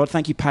first pod.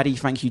 Thank you, Paddy.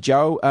 Thank you,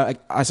 Joel.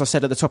 As I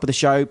said at the top of the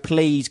show,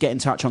 please get in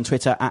touch on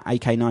Twitter at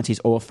AK90s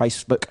or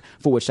Facebook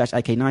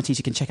 /AK90s.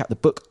 You can check out the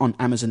book on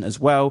Amazon as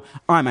well.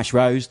 I'm Ash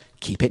Rose.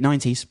 Keep it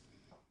 90s.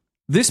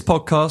 This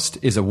podcast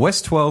is a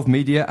West 12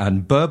 Media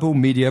and Burble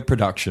Media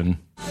production.